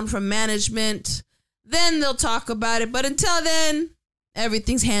down from management, then they'll talk about it. But until then,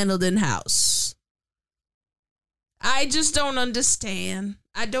 everything's handled in-house. I just don't understand.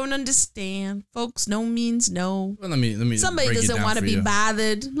 I don't understand. Folks, no means no. Well, let me. Somebody doesn't want to be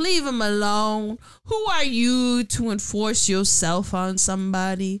bothered. Leave them alone. Who are you to enforce yourself on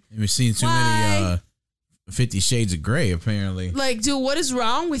somebody? We've seen too many 50 Shades of Grey, apparently. Like, dude, what is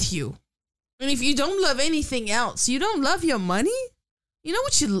wrong with you? And if you don't love anything else, you don't love your money? You know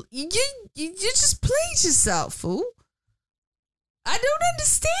what you just played yourself, fool. I don't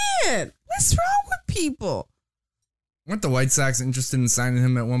understand. What's wrong with people? Weren't the White Sox interested in signing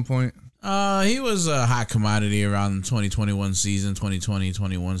him at one point? He was a hot commodity around the 2021 season,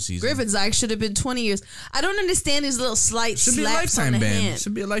 2020-21 season. Griffin's like should have been 20 years. I don't understand these little slight Should be a slaps lifetime on the ban. hand.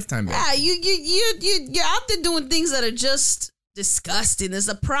 Should be a lifetime ban. Yeah, you're out there doing things that are just disgusting. There's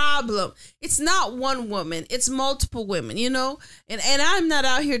a problem. It's not one woman. It's multiple women, you know? And I'm not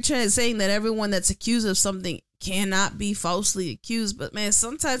out here saying that everyone that's accused of something cannot be falsely accused. But, man,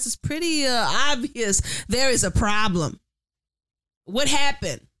 sometimes it's pretty obvious there is a problem. What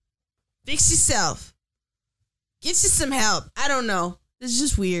happened? Fix yourself. Get you some help. I don't know. It's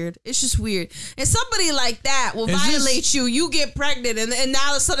just weird. It's just weird. And somebody like that will violate you. You get pregnant, and now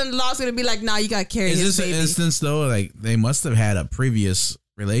all of a sudden the law's going to be like, nah, you got to carry his baby. Is this an instance, though, like they must have had a previous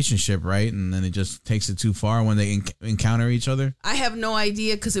relationship, right? And then it just takes it too far when they encounter each other? I have no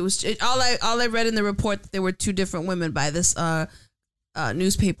idea because all I read in the report that there were 2 different women by this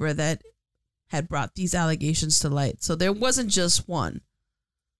newspaper that had brought these allegations to light. So there wasn't just one.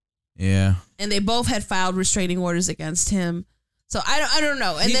 Yeah. And they both had filed restraining orders against him. So I don't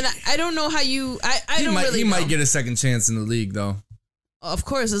know. And then I don't know how you He might get a second chance in the league though. Of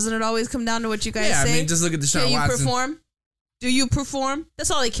course, doesn't it always come down to what you guys say? I mean, just look at Deshaun Watson. Do you perform?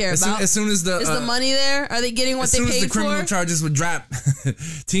 That's all they care about. As soon as is the money there? Are they getting what they paid for? As soon as the criminal charges would drop,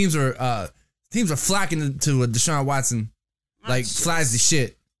 teams are flocking to Deshaun Watson like flies to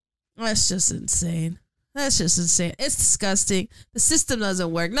shit. That's just insane. That's just insane. It's disgusting. The system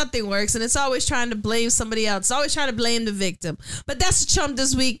doesn't work. Nothing works. And it's always trying to blame somebody else. It's always trying to blame the victim. But that's a chump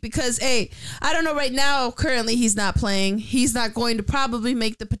this week because, hey, I don't know right now. Currently, he's not playing. He's not going to probably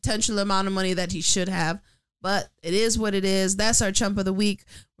make the potential amount of money that he should have. But it is what it is. That's our chump of the week.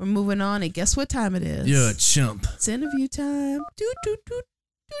 We're moving on. And guess what time it is? You're a chump. It's interview time. Do, do, do,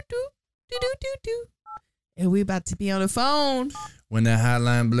 do, do, do, do, do, do. And we about to be on the phone. When that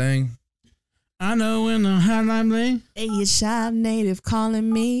hotline bling. I know. when the hotline bling. Hey, it's Shy Native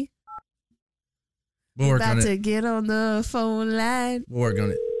calling me. We'll work About on to it. get on the phone line. We'll work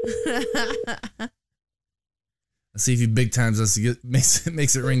on it. Let's see if he big times us to get makes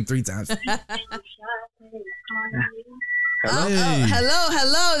it ring 3 times.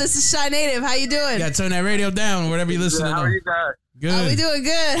 Hello. This is Shy Native. How you doing? You gotta turn that radio down, whatever you listen to. How are you guys? Good. We doing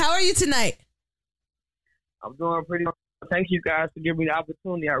good. How are you tonight? I'm doing pretty well. Thank you guys for giving me the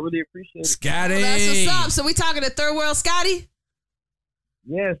opportunity. I really appreciate it. Scotty. Well, that's what's up. So we talking to Third World Scotty?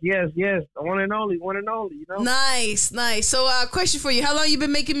 Yes. The one and only, you know? Nice. So question for you. How long you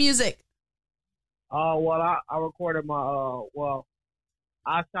been making music? Well, I recorded my,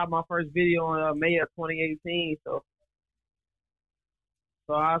 I shot my first video in May of 2018, so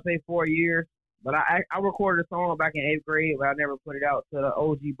I'll say 4 years. But I recorded a song back in 8th grade, but I never put it out to the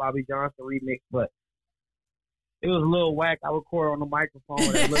OG Bobby Johnson remix, but it was a little whack. I recorded on the microphone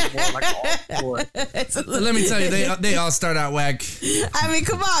and it looked more like an off-board. Let me tell you, they all start out whack. I mean,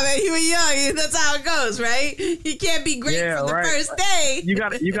 come on, man. You were young. That's how it goes, right? You can't be great from the first day. You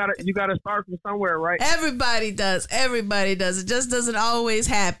gotta start from somewhere, right? Everybody does. It just doesn't always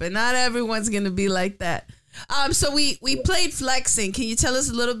happen. Not everyone's gonna be like that. So we played Flexing. Can you tell us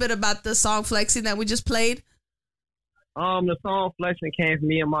a little bit about the song Flexing that we just played? The song Flexing came from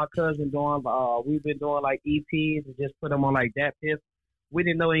me and my cousin doing. We've been doing like EPs and just put them on like that piff. We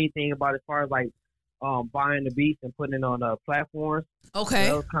didn't know anything about as far as like buying the beats and putting it on platforms. Okay.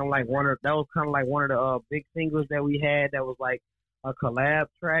 So that was kind of like one of the big singles that we had. That was like a collab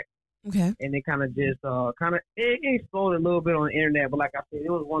track. Okay. And it kind of just it exploded a little bit on the internet, but like I said,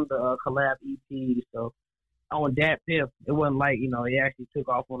 it was one of the collab EPs. So on that piff, it wasn't like, it actually took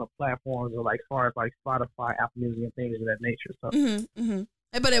off on the platforms or like as far as like Spotify, Apple Music, and things of that nature. So,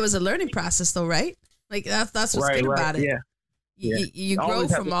 But it was a learning process, though, right? Like that's what's good about it. Yeah. You grow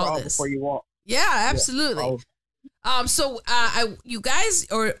from all this. Before you walk. Yeah, absolutely. You guys,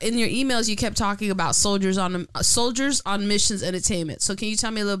 or in your emails, you kept talking about Soldiers on Missions Entertainment. So can you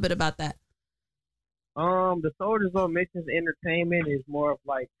tell me a little bit about that? The Soldiers on Missions Entertainment is more of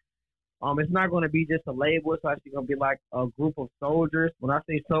like, it's not going to be just a label. It's actually going to be like a group of soldiers. When I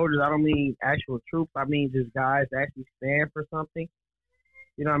say soldiers, I don't mean actual troops. I mean just guys that actually stand for something.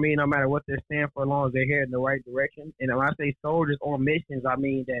 You know what I mean? No matter what they stand for, as long as they're heading in the right direction. And when I say soldiers on missions, I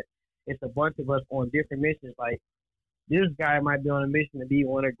mean that it's a bunch of us on different missions. Like, this guy might be on a mission to be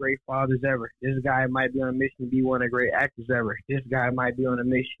one of the great fathers ever. This guy might be on a mission to be one of the great actors ever. This guy might be on a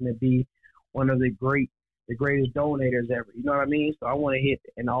mission to be one of the greatest donators ever. You know what I mean? So I want to hit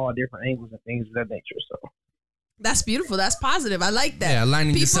in all different angles and things of that nature. So that's beautiful. That's positive. I like that. Yeah,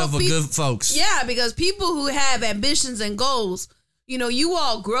 aligning yourself with good folks. Yeah, because people who have ambitions and goals, you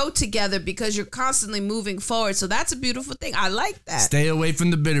all grow together because you're constantly moving forward. So that's a beautiful thing. I like that. Stay away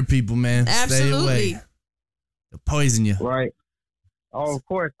from the bitter people, man. Absolutely. Stay away. They'll poison you. Right. Oh, of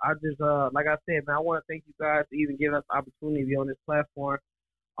course. I just, like I said, man, I want to thank you guys for even giving us the opportunity to be on this platform.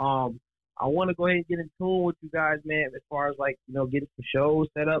 I want to go ahead and get in tune with you guys, man, as far as like, getting some shows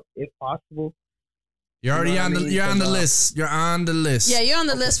set up if possible. You're already on the you're on the list. You're on the list. Yeah, you're on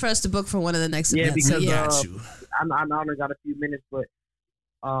the list for us to book for one of the next events. Because got you. I only got a few minutes, but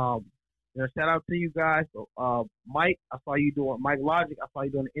shout out to you guys. So, Mike, I saw you doing Mike Logic. I saw you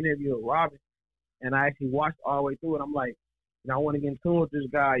doing an interview with Robin, and I actually watched all the way through it. I'm like, I want to get in tune with this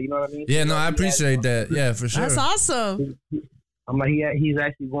guy. You know what I mean? Yeah, no, I appreciate that. Yeah, for sure. That's awesome. I'm like, he's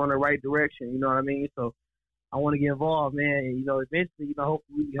actually going the right direction. You know what I mean? So I want to get involved, man. And, eventually,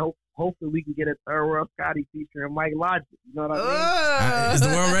 hopefully we can get a Third World Scotty featuring Mike Logic. You know what I mean? Is the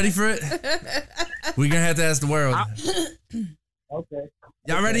world ready for it? We're going to have to ask the world. Okay.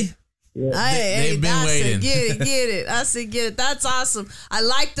 Y'all ready? Yeah. They've been waiting. Get it. I said, get it. That's awesome. I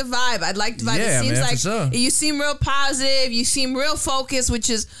like the vibe. Yeah, it seems man, like for sure. you seem real positive. You seem real focused, which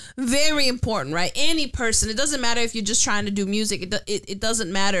is very important, right? Any person, it doesn't matter if you're just trying to do music. It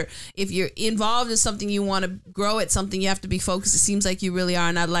doesn't matter if you're involved in something you want to grow at something. You have to be focused. It seems like you really are,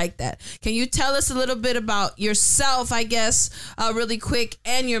 and I like that. Can you tell us a little bit about yourself, I guess, really quick,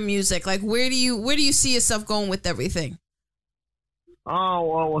 and your music? Like, where do you see yourself going with everything? Oh,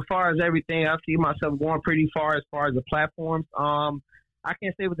 well, as far as everything, I see myself going pretty far as the platforms. I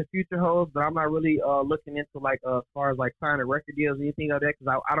can't say what the future holds, but I'm not really looking into like as far as like signing record deals or anything like that,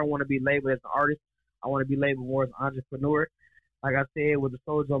 because I don't want to be labeled as an artist. I want to be labeled more as an entrepreneur. Like I said, with the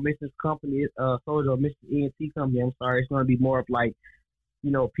Soldiers on Missions company, Soldiers on Missions ENT company, it's going to be more of like,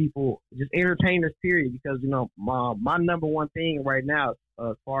 people, just entertainers, period, because, my number one thing right now,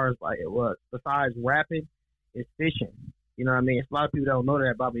 as far as like, besides rapping, is fishing. You know what I mean? A lot of people don't know that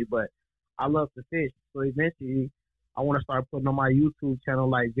about me, but I love to fish. So eventually, I want to start putting on my YouTube channel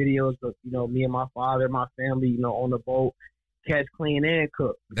like videos of, me and my father, my family, on the boat, catch, clean, and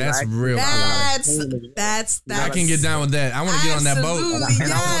cook. That's real. That's I can get down with that. I want to get on that boat.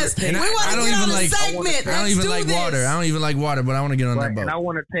 Yes. And I don't even like segment. I don't even like water. I don't even like water, but I want to get on that boat. And I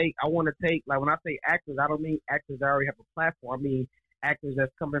want to take like when I say actors, I don't mean actors that already have a platform. I mean actors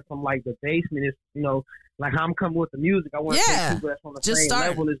that's coming from like the basement. It's like how I'm coming with the music. I want to take people that's on the same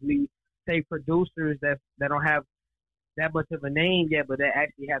level as me. Take producers that don't have that much of a name yet, but that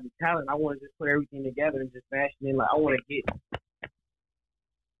actually have the talent. I want to just put everything together and just smash it in. Like I want to get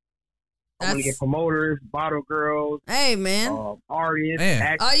promoters, bottle girls. Hey man, artists.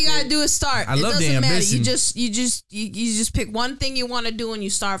 Actors. All you gotta do is start. I love the ambition. You just pick one thing you want to do and you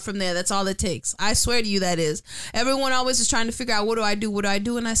start from there. That's all it takes. I swear to you, that is. Everyone always is trying to figure out what do I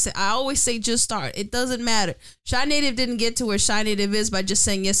do, and I always say just start. It doesn't matter. Shy Native didn't get to where Shy Native is by just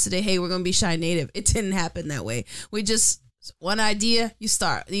saying yesterday, hey, we're gonna be Shy Native. It didn't happen that way. We just one idea, you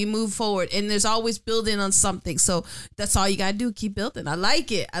start, you move forward, and there's always building on something. So that's all you gotta do. Keep building. I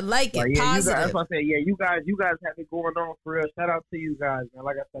like it. Like, positive. That's what I say. Yeah, you guys have it going on for real. Shout out to you guys, man.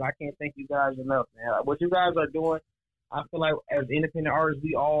 Like I said, I can't thank you guys enough, man. What you guys are doing, I feel like as independent artists,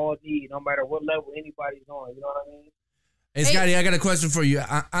 we all need, no matter what level anybody's on. You know what I mean? Hey, Scotty, I got a question for you.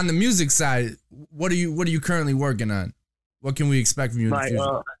 On the music side, what are you currently working on? What can we expect from you in the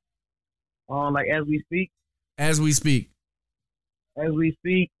future? Like as we speak. As we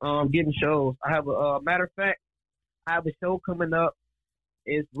speak, getting shows. I have a matter of fact, I have a show coming up.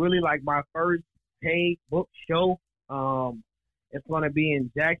 It's really like my first paid book show. It's going to be in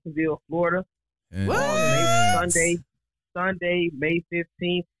Jacksonville, Florida. Sunday, May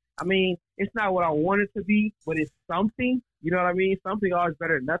 15th. I mean, it's not what I want it to be, but it's something. You know what I mean? Something always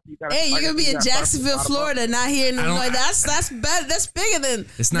better than nothing. Hey, you're gonna be in Jacksonville, Florida, not here in Illinois. That's better. That's bigger than.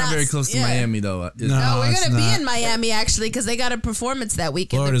 It's not very close to Miami, though. No, we're gonna be in Miami actually because they got a performance that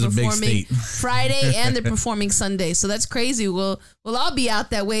weekend. Florida's they're a big state. Friday and they're performing Sunday, so that's crazy. We'll all be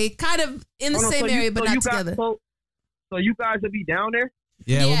out that way, kind of in the same area, but not together. So you guys will be down there.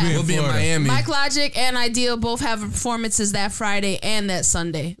 Yeah, we'll be in Miami. Mike Logic and Ideal both have performances that Friday and that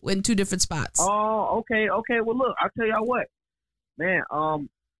Sunday in 2 different spots. Oh, okay. Well, look, I'll tell y'all what, man.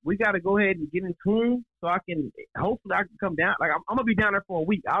 We got to go ahead and get in tune so hopefully I can come down. Like I'm gonna be down there for a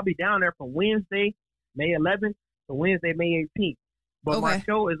week. I'll be down there from Wednesday, May 11th to Wednesday, May 18th. But my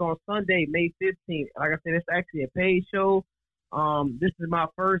show is on Sunday, May 15th. Like I said, it's actually a paid show. This is my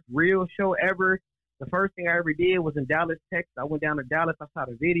first real show ever. The first thing I ever did was in Dallas, Texas. I went down to Dallas. I shot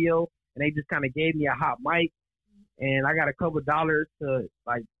a video, and they just kind of gave me a hot mic, and I got a couple of dollars to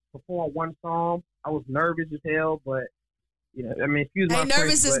like perform one song. I was nervous as hell, but I mean, excuse my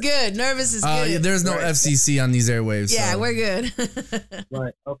nervous is good. Nervous is good. Yeah, there's no FCC on these airwaves. Yeah, we're good.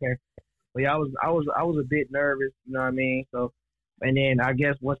 Right. Okay. But yeah, I was a bit nervous. You know what I mean? So, and then I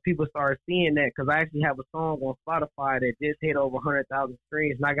guess once people started seeing that, because I actually have a song on Spotify that just hit over 100,000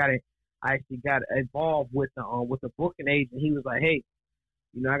 streams, and I actually got involved with the booking agent. He was like, "Hey,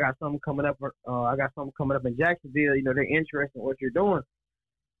 I got something coming up. In Jacksonville. They're interested in what you're doing."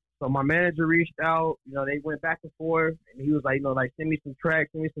 So my manager reached out. They went back and forth, and he was like, send me some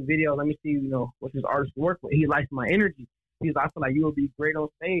tracks, send me some videos. Let me see, what this artist work with. He likes my energy. He's like, I feel like you will be great on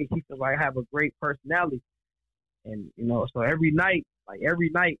stage. He feels like I have a great personality, and so every night, like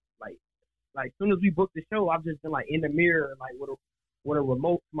as soon as we booked the show, I've just been like in the mirror, like with a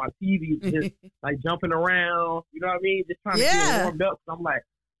remote to my TV, just like jumping around, you know what I mean? Just trying to get warmed up. So I'm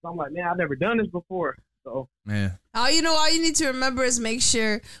like, man, I've never done this before. So all you need to remember is make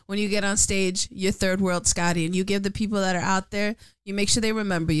sure when you get on stage, you're Third World Scotty, and you give the people that are out there, you make sure they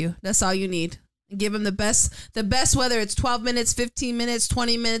remember you. That's all you need. Give them the best, whether it's 12 minutes, 15 minutes,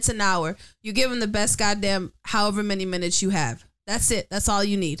 20 minutes, an hour. You give them the best goddamn however many minutes you have. That's it. That's all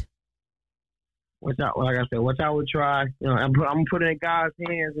you need. Like I said, what I would try, I'm putting it in God's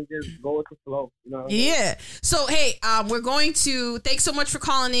hands and just go with the flow. Yeah. So, hey, thanks so much for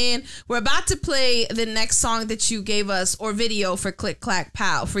calling in. We're about to play the next song that you gave us, or video for Click Clack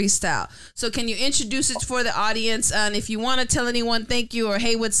Pow Freestyle. So can you introduce it for the audience? And if you want to tell anyone thank you or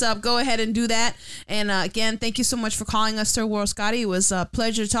hey, what's up, go ahead and do that. And again, thank you so much for calling us, Third World Scotty. It was a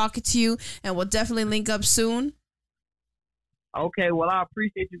pleasure talking to you, and we'll definitely link up soon. Okay, well, I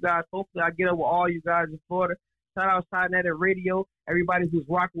appreciate you guys. Hopefully, I get up with all you guys in Florida. Shout out Shy Native Radio, everybody who's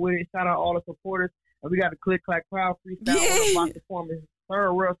rocking with it. Shout out all the supporters. And we got the Click Clack Pow Freestyle on the performance.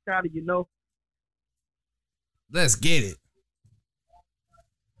 Third World Scotty, Let's get it.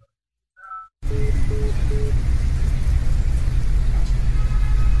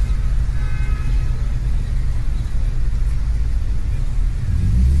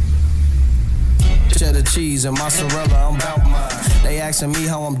 Cheddar cheese and mozzarella, I'm bout mine. They asking me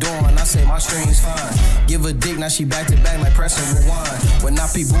how I'm doing, I say my stream's fine. Give a dick, now she back to back like pressing rewind. When I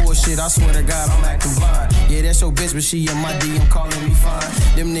be bullshit, I swear to God, I'm acting blind. Yeah, that's your bitch, but she in my DM calling me fine.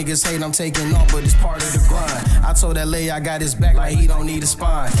 Them niggas hate I'm taking off, but it's part of the grind. I told that lady I got his back like he don't need a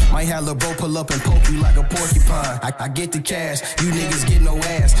spine. Might have lil' bro pull up and poke you like a porcupine. I get the cash, you niggas get no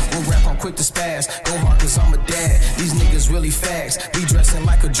ass. When rap, I'm quick to spaz. Go hard cause I'm a dad. These niggas really fags. Be dressing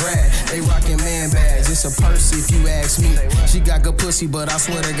like a drag. They rockin' man bags. It's a purse if you ask me. She got good pussy, but I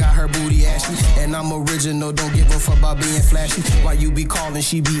swear to God her booty ashy. And I'm original, don't give a fuck about being flashy. While you be calling,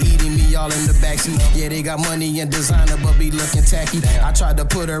 she be eating me all in the backseat. Yeah, they got money and designer, but be looking tacky. I tried to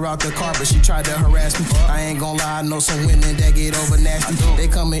put her out the car, but she tried to harass me. I ain't gon' lie, I know some women that get over nasty. They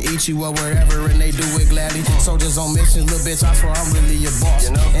come and eat you up wherever and they do it gladly. Soldiers on missions, little bitch, I swear I'm really your boss.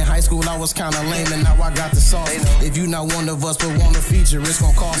 In high school I was kinda lame and now I got the sauce. If you not one of us but want a feature, it's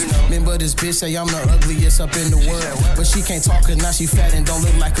gon' cost. Remember this bitch say I'm the ugliest up in the world, but she can't talk cause now she fat and don't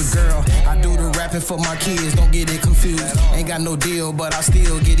look like a girl. I do the rapping for my kids, don't get it confused. Ain't got no deal, but I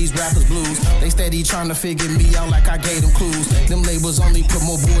still get these rappers blues. They steady trying to figure me out like I gave them clues. Them labels only put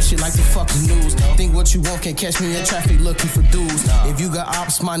more bullshit like the fucking news. Think what you want, can catch me in traffic looking for dudes. If you got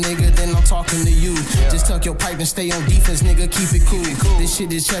ops, my nigga, then I'm talking to you. Just tuck your pipe and stay on defense, nigga, keep it cool. This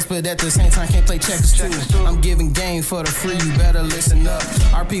shit is chess, but at the same time can't play checkers too. I'm giving game for the free, you better listen up.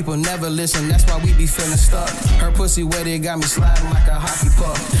 Our people never listen, that's why we be feeling stuck. Her pussy wet, it got me sliding like a hockey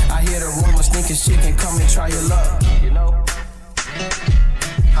puck. I hear the rumors, thinking shit can come and try your luck. You know?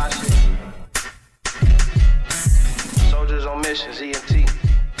 Hot shit. Soldiers on missions, EMT.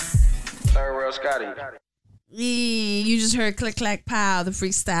 Third World Scotty. You just heard Click Clack Pow, the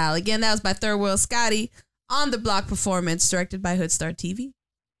freestyle. Again, that was by Third World Scotty on the block performance, directed by Hoodstar TV.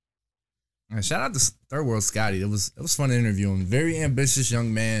 Shout out to Third World Scotty. It was fun to interview him. Very ambitious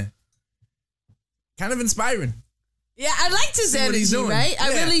young man. Kind of inspiring. Yeah, I liked his energy, right?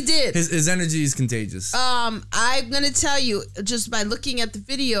 I really did. His energy is contagious. I'm gonna tell you, just by looking at the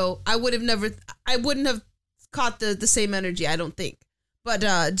video, I wouldn't have caught the same energy, I don't think. But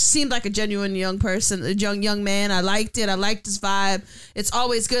it seemed like a genuine young person, a young man. I liked it. I liked his vibe. It's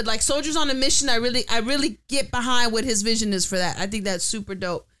always good. Like Soldiers on a Mission, I really get behind what his vision is for that. I think that's super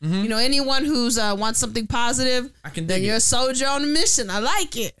dope. Mm-hmm. You know, anyone who's wants something positive, then you're a soldier on a mission. I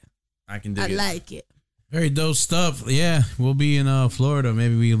like it. I can dig it. I like it. Very dope stuff. Yeah, we'll be in Florida.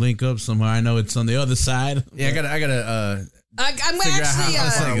 Maybe we link up somewhere. I know it's on the other side. Yeah, I gotta. I'm actually.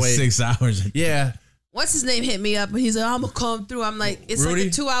 It's like 6 hours. Yeah. What's his name hit me up and he's like, I'm gonna come through. I'm like, it's Rudy?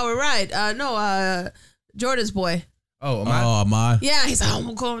 Like a 2-hour ride. Jordan's boy. Oh, Ahmad. Yeah, he's like, I'm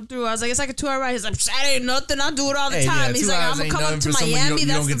gonna come through. I was like, it's like a 2-hour ride. He's like, that ain't nothing. I do it all the time. He's like, I'm gonna come up to Miami.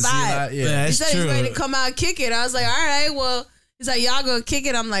 That's the vibe. Yeah, he said he's ready to come out and kick it. I was like, all right, well. He's like, y'all gonna kick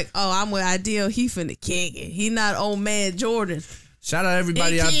it? I'm like, oh, I'm with Ideal. He finna kick it. He not old man Jordan. Shout out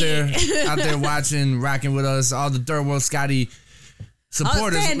everybody out there watching, rocking with us. All the Third World Scotty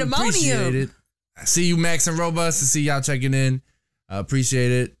supporters. We appreciate it. I see you, Max and Robust. I see y'all checking in.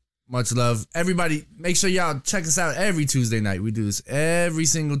 Appreciate it. Much love. Everybody, make sure y'all check us out every Tuesday night. We do this every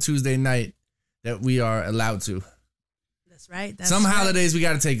single Tuesday night that we are allowed to. That's right. Some holidays we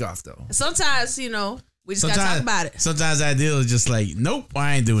got to take off, though. Sometimes, we just got to talk about it. Sometimes Ideal is just like, nope,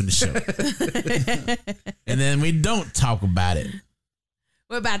 I ain't doing the show. And then we don't talk about it.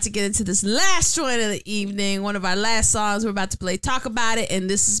 We're about to get into this last joint of the evening. One of our last songs we're about to play, Talk About It. And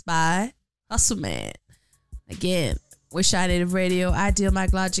this is by Hustle Man. Again, with Shy Native Radio, Ideal,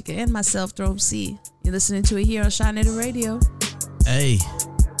 Mike Logic, and myself, Throne C. You're listening to it here on Shy Native Radio. Hey.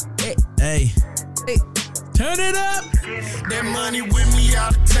 Turn it up. That money with me all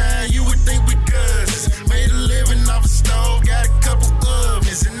the time. You would think we cousins. Made a living off a stove. Got a couple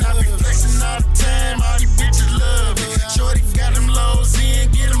ovens. And I be flexing all the time. All these bitches love it. Shorty got them lows in.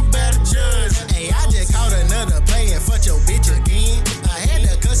 Get them better judges. Hey, I just caught another play and fucked your bitch again. I had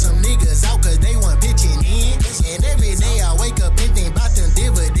to cut some niggas out cause they weren't pitching in. And every day I wake up and think about them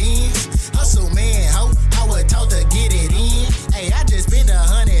dividends. Hustle man, ho, I was taught to get it in. Hey, I just spent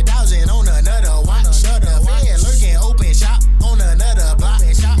 100,000 on another watch. Lurking open shop on another block.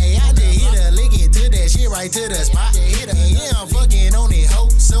 Hey, I just hit a lick into that shit right to the spot. And yeah, I'm fucking on it, ho,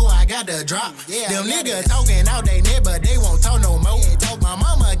 so I got the drop. Them niggas talking out they neck, but they won't talk no more. My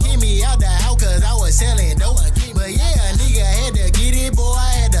mama kicked me out the house cause I was selling dope. But yeah, a nigga had to get it, boy,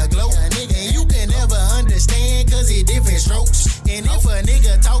 I had to glow. And you can never understand cause it's different strokes. And if a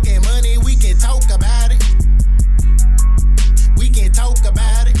nigga talking money, we can talk about it. We can talk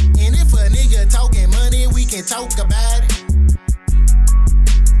about it. And if a nigga talking money, we can talk about it.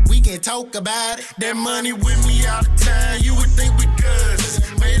 We can talk about it. That money with me all the time. You would think we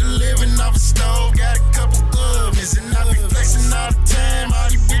cousins. Made a living off a stove. Got a couple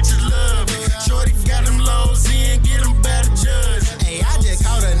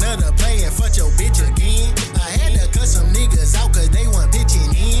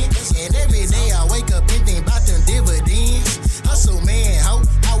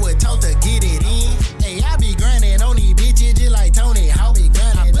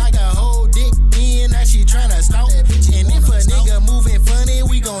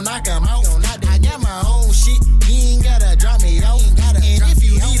gon' knock him out. I got my own shit, he ain't gotta drop me off. And if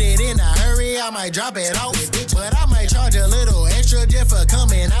you need it in a hurry, I might drop it off. But I might charge a little extra just for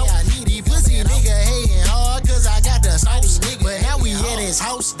coming out. These pussy nigga hating hard cause I got the sauce. But now we at his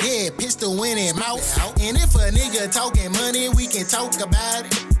house, yeah, pistol in his mouth. And if a nigga talking money, we can talk about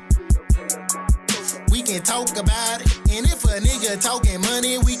it. We can talk about it. And if a nigga talking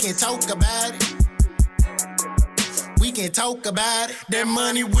money, we can talk about it. We can talk about it. That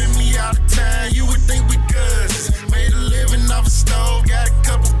money with me all the time, you would think we cousins. Made a living off a stove, got a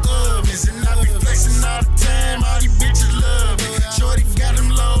couple ovens. And I be flexing all the time, all these bitches love me. Shorty got them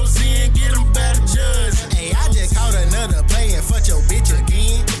lows in, get them better judges. Hey, I just caught another play and fucked your bitch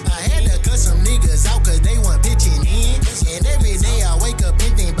again. I had to cut some niggas out cause they weren't pitching in. And every day I wake up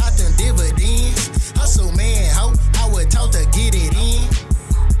and think about them dividends. Hustle man, ho, I would talk to get it in.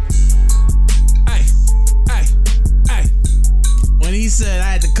 When he said I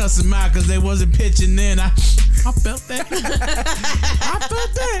had to cuss them out because they wasn't pitching in, I felt that. I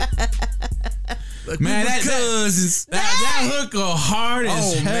felt that. Like man, that hook go hard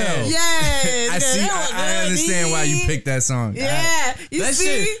as hell. Man. Yes. I understand why you picked that song. Yeah. You that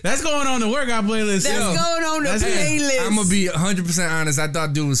see? Shit, that's going on the workout playlist. That's going on the playlist. I'm going to be 100% honest. I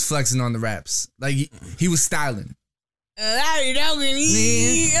thought dude was flexing on the raps. Like, he was styling. And I be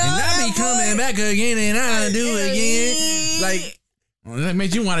coming back again and I do it again. Like, well, that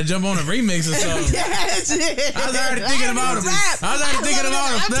made you want to jump on a remix or something. I was already thinking about it.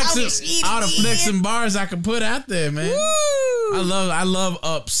 All the flexing bars I could put out there, man. Woo. I love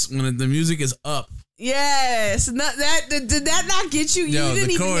ups when the music is up. Yes. Did that not get you? You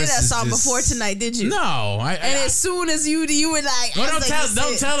didn't even hear that song before tonight, did you? No. As soon as you were like, well,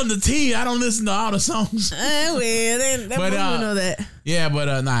 don't tell them the T. I don't listen to all the songs. Well, then know that. Yeah, but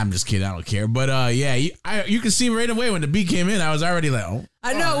I'm just kidding. I don't care. But yeah, you can see right away when the beat came in. I was already like, oh.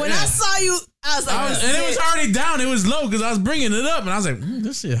 I know. When I saw you, I was like, and it was already down. It was low because I was bringing it up, and I was like,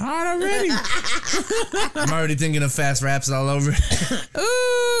 this shit hard already. I'm already thinking of fast raps all over.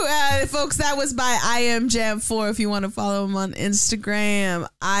 Ooh, folks, that was by IamJam4. If you want to follow him on Instagram,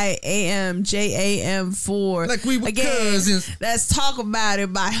 IamJam4. Like we were cousins. Let's talk about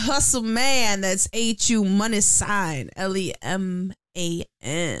it by Hustle Man. That's HU money sign LEMAN. I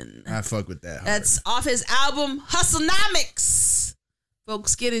fuck with that. That's off his album Hustlenomics.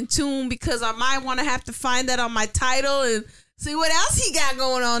 Folks, get in tune because I might want to have to find that on my title and see what else he got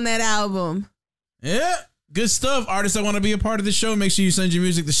going on that album. Yeah, good stuff. Artists that want to be a part of the show, make sure you send your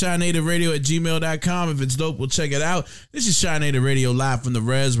music to ShyNativeRadio@gmail.com. If it's dope, we'll check it out. This is Shy Native Radio live from the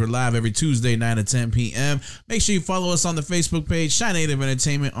Res. We're live every Tuesday, 9 to 10 p.m. Make sure you follow us on the Facebook page, Shy Native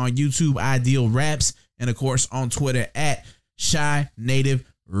Entertainment, on YouTube, Ideal Raps, and of course on Twitter at Shy Native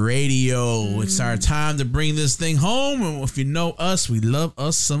Radio. It's our time to bring this thing home, and if you know us, we love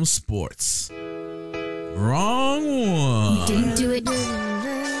us some sports. Wrong one. Didn't do it.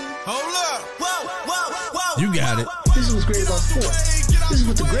 Hold up. Whoa. You got it. This is what's great about sports. This is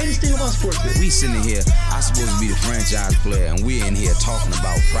what the greatest thing about sports is. We sitting here, I'm supposed to be the franchise player, and we're in here talking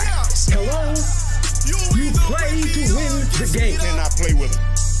about practice. Hello? You play to win the game. Cannot play with him.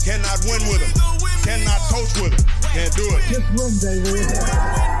 Cannot win with him. Cannot coach with him. Can't do it. Just win, baby.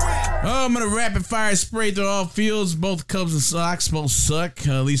 Oh, I'm going to rapid fire spray through all fields. Both Cubs and Sox both suck.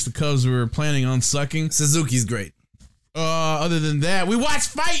 At least the Cubs were planning on sucking. Suzuki's great. Other than that, we watched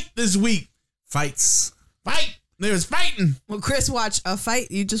Fight this week. Fight. There was fighting. Well, Chris watched a fight.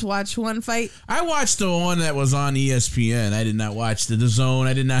 You just watched one fight? I watched the one that was on ESPN. I did not watch the DAZN.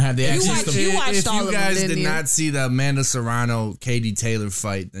 I did not have the access to you watched if all you of guys them, did didn't not see the Amanda Serrano, Katie Taylor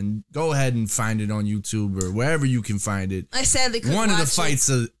fight, then go ahead and find it on YouTube or wherever you can find it. I sadly couldn't One of the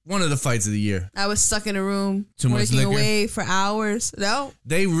fights of the year. I was stuck in a room Too much working liquor? away for hours. No,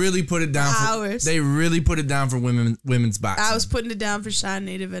 They really put it down Hours. They really put it down for women's boxing. I was putting it down for Shy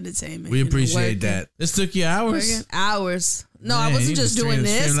Native Entertainment. We you know, appreciate working. that. This took you hours? Working hours. No, Man, I you wasn't just just doing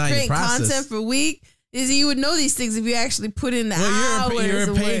this. streamline your Creating process. content for a week. You would know these things if you actually put in the hours. You're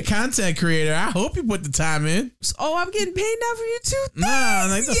a of paid work. content creator. I hope you put the time in. Oh, I'm getting paid now for you too? Nah,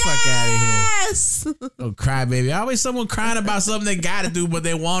 get the fuck out of here. Yes. Oh, cry baby. Always someone crying about something they got to do, but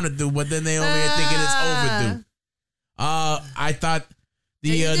they want to do, but then they over here thinking it's overdue. I thought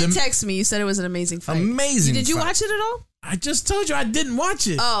you did text me. You said it was an amazing fight. Amazing. Did you fight. watch it at all? I just told you I didn't watch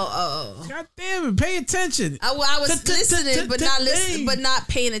it. Oh. God damn it. Pay attention. I was listening, but not listening, but not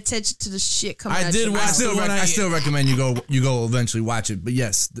paying attention to the shit coming out. I did watch the one. I still recommend you go eventually watch it. But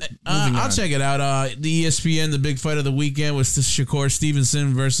yes, I'll check it out. The ESPN, the big fight of the weekend was Shakur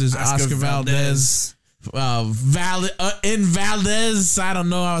Stevenson versus Oscar Valdez. In Valdez, I don't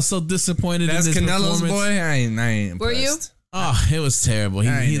know. I was so disappointed That's in his Canelo's performance. boy. I ain't impressed. Were you? Oh, it was terrible.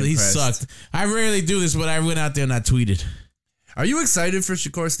 He impressed. sucked. I rarely do this, but I went out there and I tweeted. Are you excited for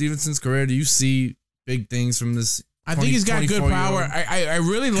Shakur Stevenson's career? Do you see big things from this? I think he's got good power. I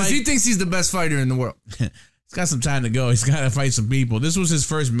really like. Because he thinks he's the best fighter in the world. He's got some time to go. He's got to fight some people. This was his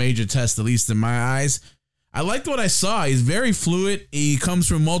first major test, at least in my eyes. I liked what I saw. He's very fluid. He comes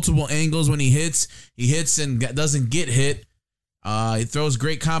from multiple angles when he hits. He hits and doesn't get hit. He throws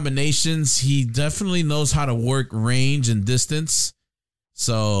great combinations. He definitely knows how to work range and distance.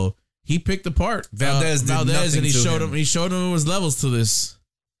 So he picked apart Valdez, and he showed him. He showed him it was levels to this.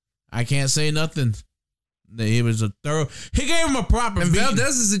 I can't say nothing. He was a thorough. He gave him a proper. And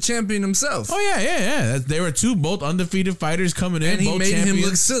Valdez is a champion himself. Oh yeah. They were both undefeated fighters coming in. And he both made champions. him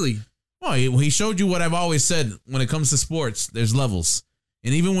look silly. Oh, he showed you what I've always said when it comes to sports. There's levels,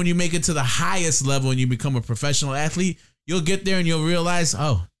 and even when you make it to the highest level and you become a professional athlete, you'll get there and you'll realize,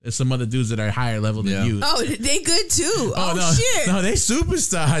 oh, there's some other dudes that are higher level than you. Oh, they good too. No, Shit. No, they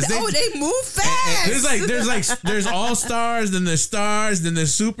superstars. They move fast. There's all stars, then there's stars, then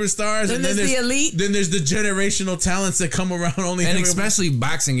there's superstars, then there's the elite. Then there's the generational talents that come around only. And especially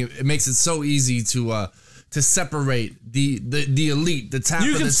boxing, it makes it so easy to separate the elite, the top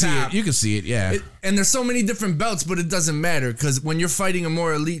of the top. You can see it, yeah. And there's so many different belts, but it doesn't matter because when you're fighting a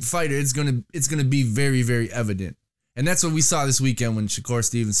more elite fighter, it's gonna be very, very evident. And that's what we saw this weekend when Shakur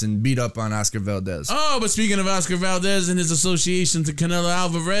Stevenson beat up on Oscar Valdez. Oh, but speaking of Oscar Valdez and his association to Canelo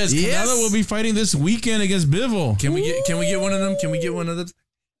Alvarez, yes. Canelo will be fighting this weekend against Bivol. Can we get one of them? Can we get one of them?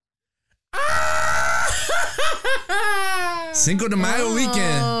 Cinco de Mayo weekend.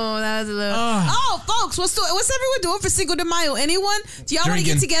 Oh, that was a little. Oh, folks, what's everyone doing for Cinco de Mayo? Anyone? Do y'all want to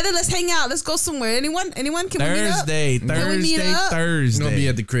get together? Let's hang out. Let's go somewhere. Anyone? Can we meet up? Thursday. You're gonna be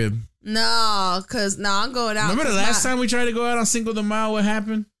at the crib. No, I'm going out. Remember the last time we tried to go out on Cinco de Mayo? What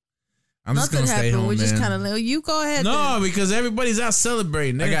happened? I'm just gonna stay home, We're man. just kind of you go ahead. No, because everybody's out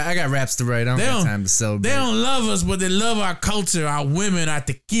celebrating. I got raps to write. I don't have time to celebrate. They don't love us, but they love our culture, our women, our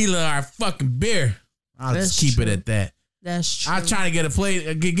tequila, our fucking beer. I'll just keep it at that. That's true. I was trying to get a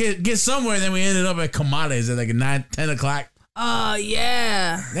plate, get somewhere, and then we ended up at Kamales at like 9, 10 o'clock. Oh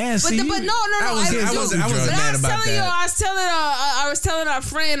yeah, man. But no. I wasn't mad about that. I was telling our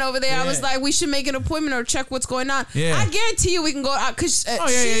friend over there. Yeah. I was like, we should make an appointment or check what's going on. Yeah. I guarantee you we can go out because she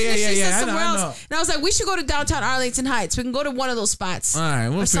said somewhere else. And I was like, we should go to downtown Arlington Heights. We can go to one of those spots. All right,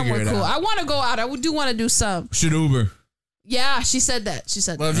 we'll figure it out. I want to go out. I do want to do some. Should Uber. Yeah, she said that.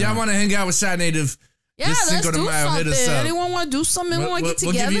 Well, if y'all want to hang out with Shot Native. Yeah, let's do something. Anyone want to do something? Anyone want to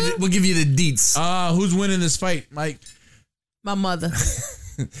get together? We'll give you the deets. Who's winning this fight, Mike? My mother.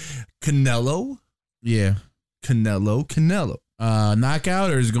 Canelo? Yeah. Canelo. Knockout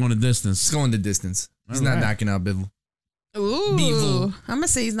or is it going the distance? It's going the distance. He's not knocking out Bivol. Ooh. I'm going to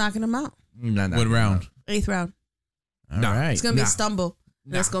say he's knocking him out. What round? 8th round. All right. It's going to be a stumble.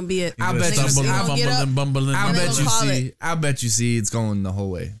 That's going to be it. I'll bet you see it's going the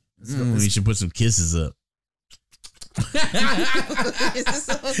whole way. We should put some kisses up.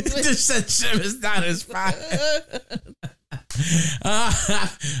 Just said Shivers not his spot.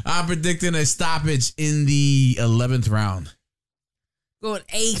 I'm predicting a stoppage in the 11th round. Going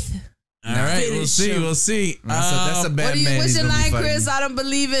 8th. All right, we'll see. That's a bad man. What's your line, Chris? I don't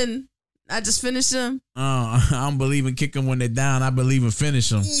believe in. I just finished him. I don't believe in kick them when they're down. I believe in finish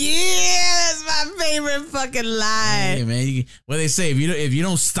them. Yeah, that's my favorite fucking line. Hey man, what they say if you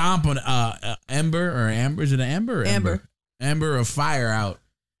don't stomp an Amber, is it an Amber? Ember of fire out.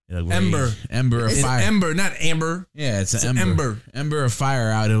 Ember of fire. Ember, not Amber. Yeah, it's an Ember. Ember of fire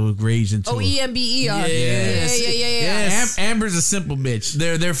out. It will rage into. EMBER. Yeah. Amber's a simple bitch.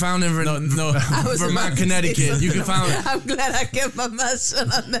 They're found in Vermont, Connecticut. You can find it. I'm glad I kept my mouth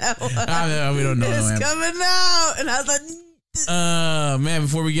shut on that one. We don't know. It's coming out, and I was like, man.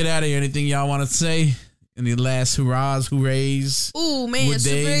 Before we get out of here, anything y'all want to say? Any last hurrays? Ooh, man,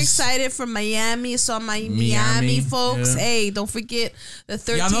 super excited for Miami. So my Miami folks. Yeah. Hey, don't forget the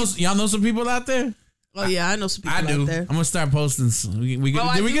 13th. Y'all know some people out there? Oh yeah, I know some people out there. I'm gonna start posting. Did we get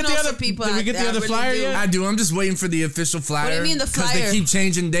the other flyer yet? I do. I'm just waiting for the official flyer. What do you mean the flyer? Because they keep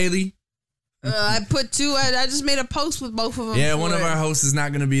changing daily. I put 2. I just made a post with both of them. Yeah, one of our hosts is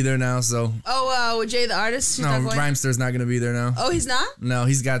not going to be there now, so. Oh, with Jay the artist? No, Rhymster's not going to be there now. Oh, he's not? No,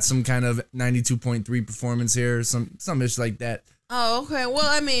 he's got some kind of 92.3 performance here, some ish like that. Oh, okay. Well,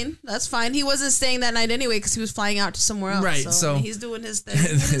 I mean, that's fine. He wasn't staying that night anyway because he was flying out to somewhere else. Right, so he's doing his thing.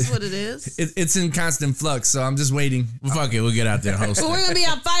 It is what it is. It's in constant flux, so I'm just waiting. Well, fuck it. We'll get out there and host But we're going to be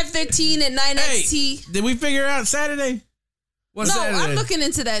on 5:13 at 9XT. Did we figure out Saturday? What's No, Saturday? I'm looking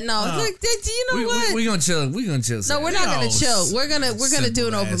into that. No, Oh. look, you know what? We gonna chill. We gonna chill. No, we're not gonna Yo, chill. We're gonna do an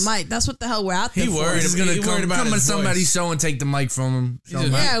simple open ass. mic. That's what the hell we're out there He for. worried. He's gonna He worried about come to his somebody's voice. show and take the mic from him. Show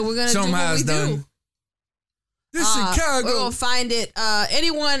him Yeah, how- we're gonna show do him how what it's we done. do. This Chicago. We're gonna find it.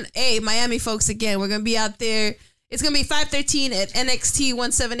 Anyone? Hey, Miami folks, again, we're gonna be out there. It's gonna be 513 at NXT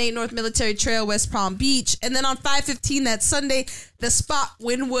 178 North Military Trail, West Palm Beach, and then on 515 that Sunday, the Spot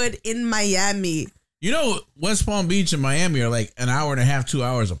Wynwood in Miami. You know, West Palm Beach and Miami are like an hour and a half, 2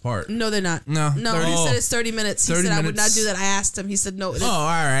 hours apart. No, they're not. No, No, 30. he said it's 30 minutes. He 30 said I would not minutes. do that. I asked him. He said no. Oh, all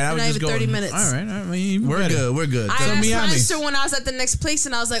right. I Not was just even going 30 minutes. All right. I mean, We're good. We're good. I So asked Miami. Meister when I was at the next place,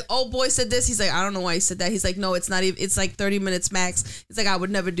 and I was like, "Oh, boy said this." He's like, "I don't know why he said that." He's like, "No, it's not even. It's like 30 minutes max." He's like, "I would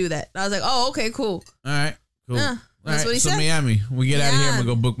never do that." And I was like, "Oh, okay, cool." All right. Cool. Yeah, All that's right, what he so said. Miami. We get out of here. I'm Yeah. gonna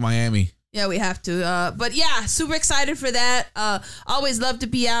go book Miami. Yeah, we have to. But yeah, super excited for that. Always love to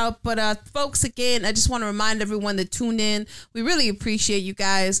be out. But folks, again, I just want to remind everyone that tuned in. We really appreciate you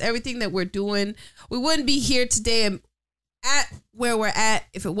guys. Everything that we're doing. We wouldn't be here today at where we're at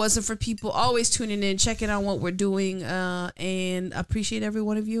if it wasn't for people always tuning in, checking on what we're doing, and appreciate every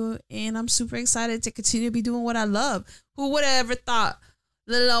one of you. And I'm super excited to continue to be doing what I love. Who would have ever thought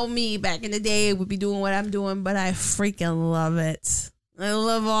little old me back in the day would be doing what I'm doing? But I freaking love it. I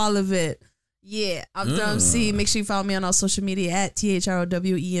love all of it. Yeah, I'm Drum C. Make sure you follow me on all social media at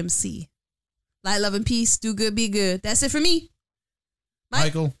THROWEMC. Light, love, and peace. Do good, be good. That's it for me.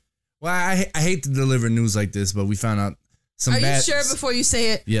 Michael. Well, I hate to deliver news like this, but we found out some Are bad. you sure before you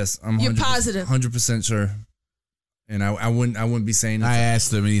say it? Yes, I'm. You're 100%, positive. 100% sure. And I wouldn't be saying. I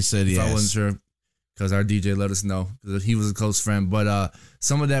asked him and he said if yes. I wasn't sure, because our DJ let us know because he was a close friend. But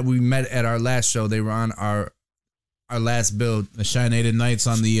some of that we met at our last show. They were on our last build. The Shinated Nights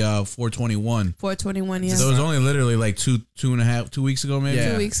on the 421. 421, yeah. So it was only literally like 2 weeks ago, maybe.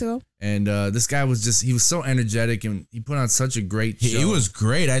 Yeah. 2 weeks ago. And this guy he was so energetic and he put on such a great show. He was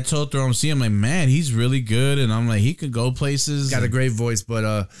great. I told Throw MC, I'm like, man, he's really good. And I'm like, he could go places. Got a great voice,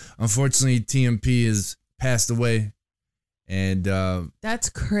 but unfortunately TMP has passed away. And that's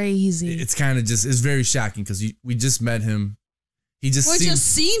crazy. It's kind of it's very shocking because we just met him. He just We just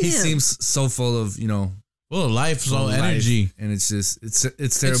seen he him. seems so full of, full of life, full full of energy. life. And it's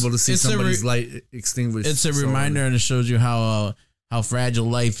terrible to see it's a somebody's light extinguished. It's a so reminder, early. and it shows you how fragile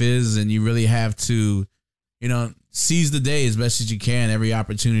life is, and you really have to, seize the day as best as you can, every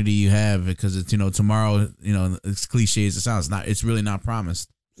opportunity you have, because it's tomorrow. As cliche as it sounds, it's really not promised.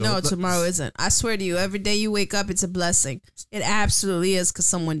 No, tomorrow isn't. I swear to you, every day you wake up, it's a blessing. It absolutely is, because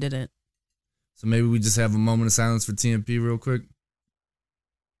someone didn't. So maybe we just have a moment of silence for TMP real quick.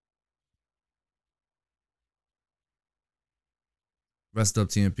 Rest up,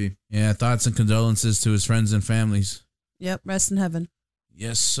 TMP. Yeah, thoughts and condolences to his friends and families. Yep, rest in heaven.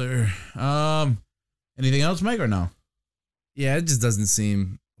 Yes, sir. Anything else, Mike, or no? Yeah, it just doesn't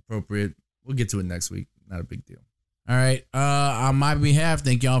seem appropriate. We'll get to it next week. Not a big deal. All right. On my behalf,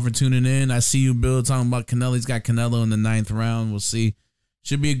 thank y'all for tuning in. I see you, Bill, talking about Canelo. He's got Canelo in the 9th round. We'll see.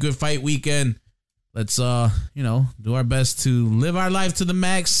 Should be a good fight weekend. Let's do our best to live our life to the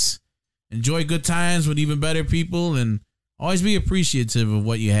max, enjoy good times with even better people, and always be appreciative of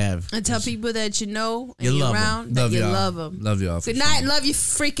what you have. And tell people that you know and You you're love 'em. around that Love you y'all. love them. Love y'all. Good night and love your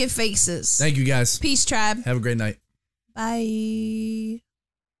freaking faces. Thank you, guys. Peace, tribe. Have a great night. Bye.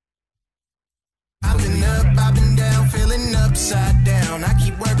 I've been down, feeling upside down. I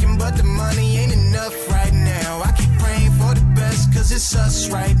keep working, but the money ain't enough right now. I keep praying for the best, cause it's us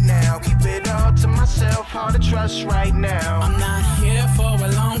right now. Keep it all to myself, hard to trust right now. I'm not here for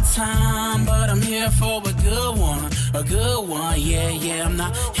a long time, but I'm here for a good one. A good one, yeah. I'm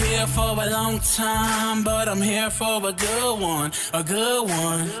not here for a long time, but I'm here for a good one. A good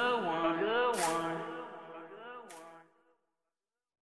one.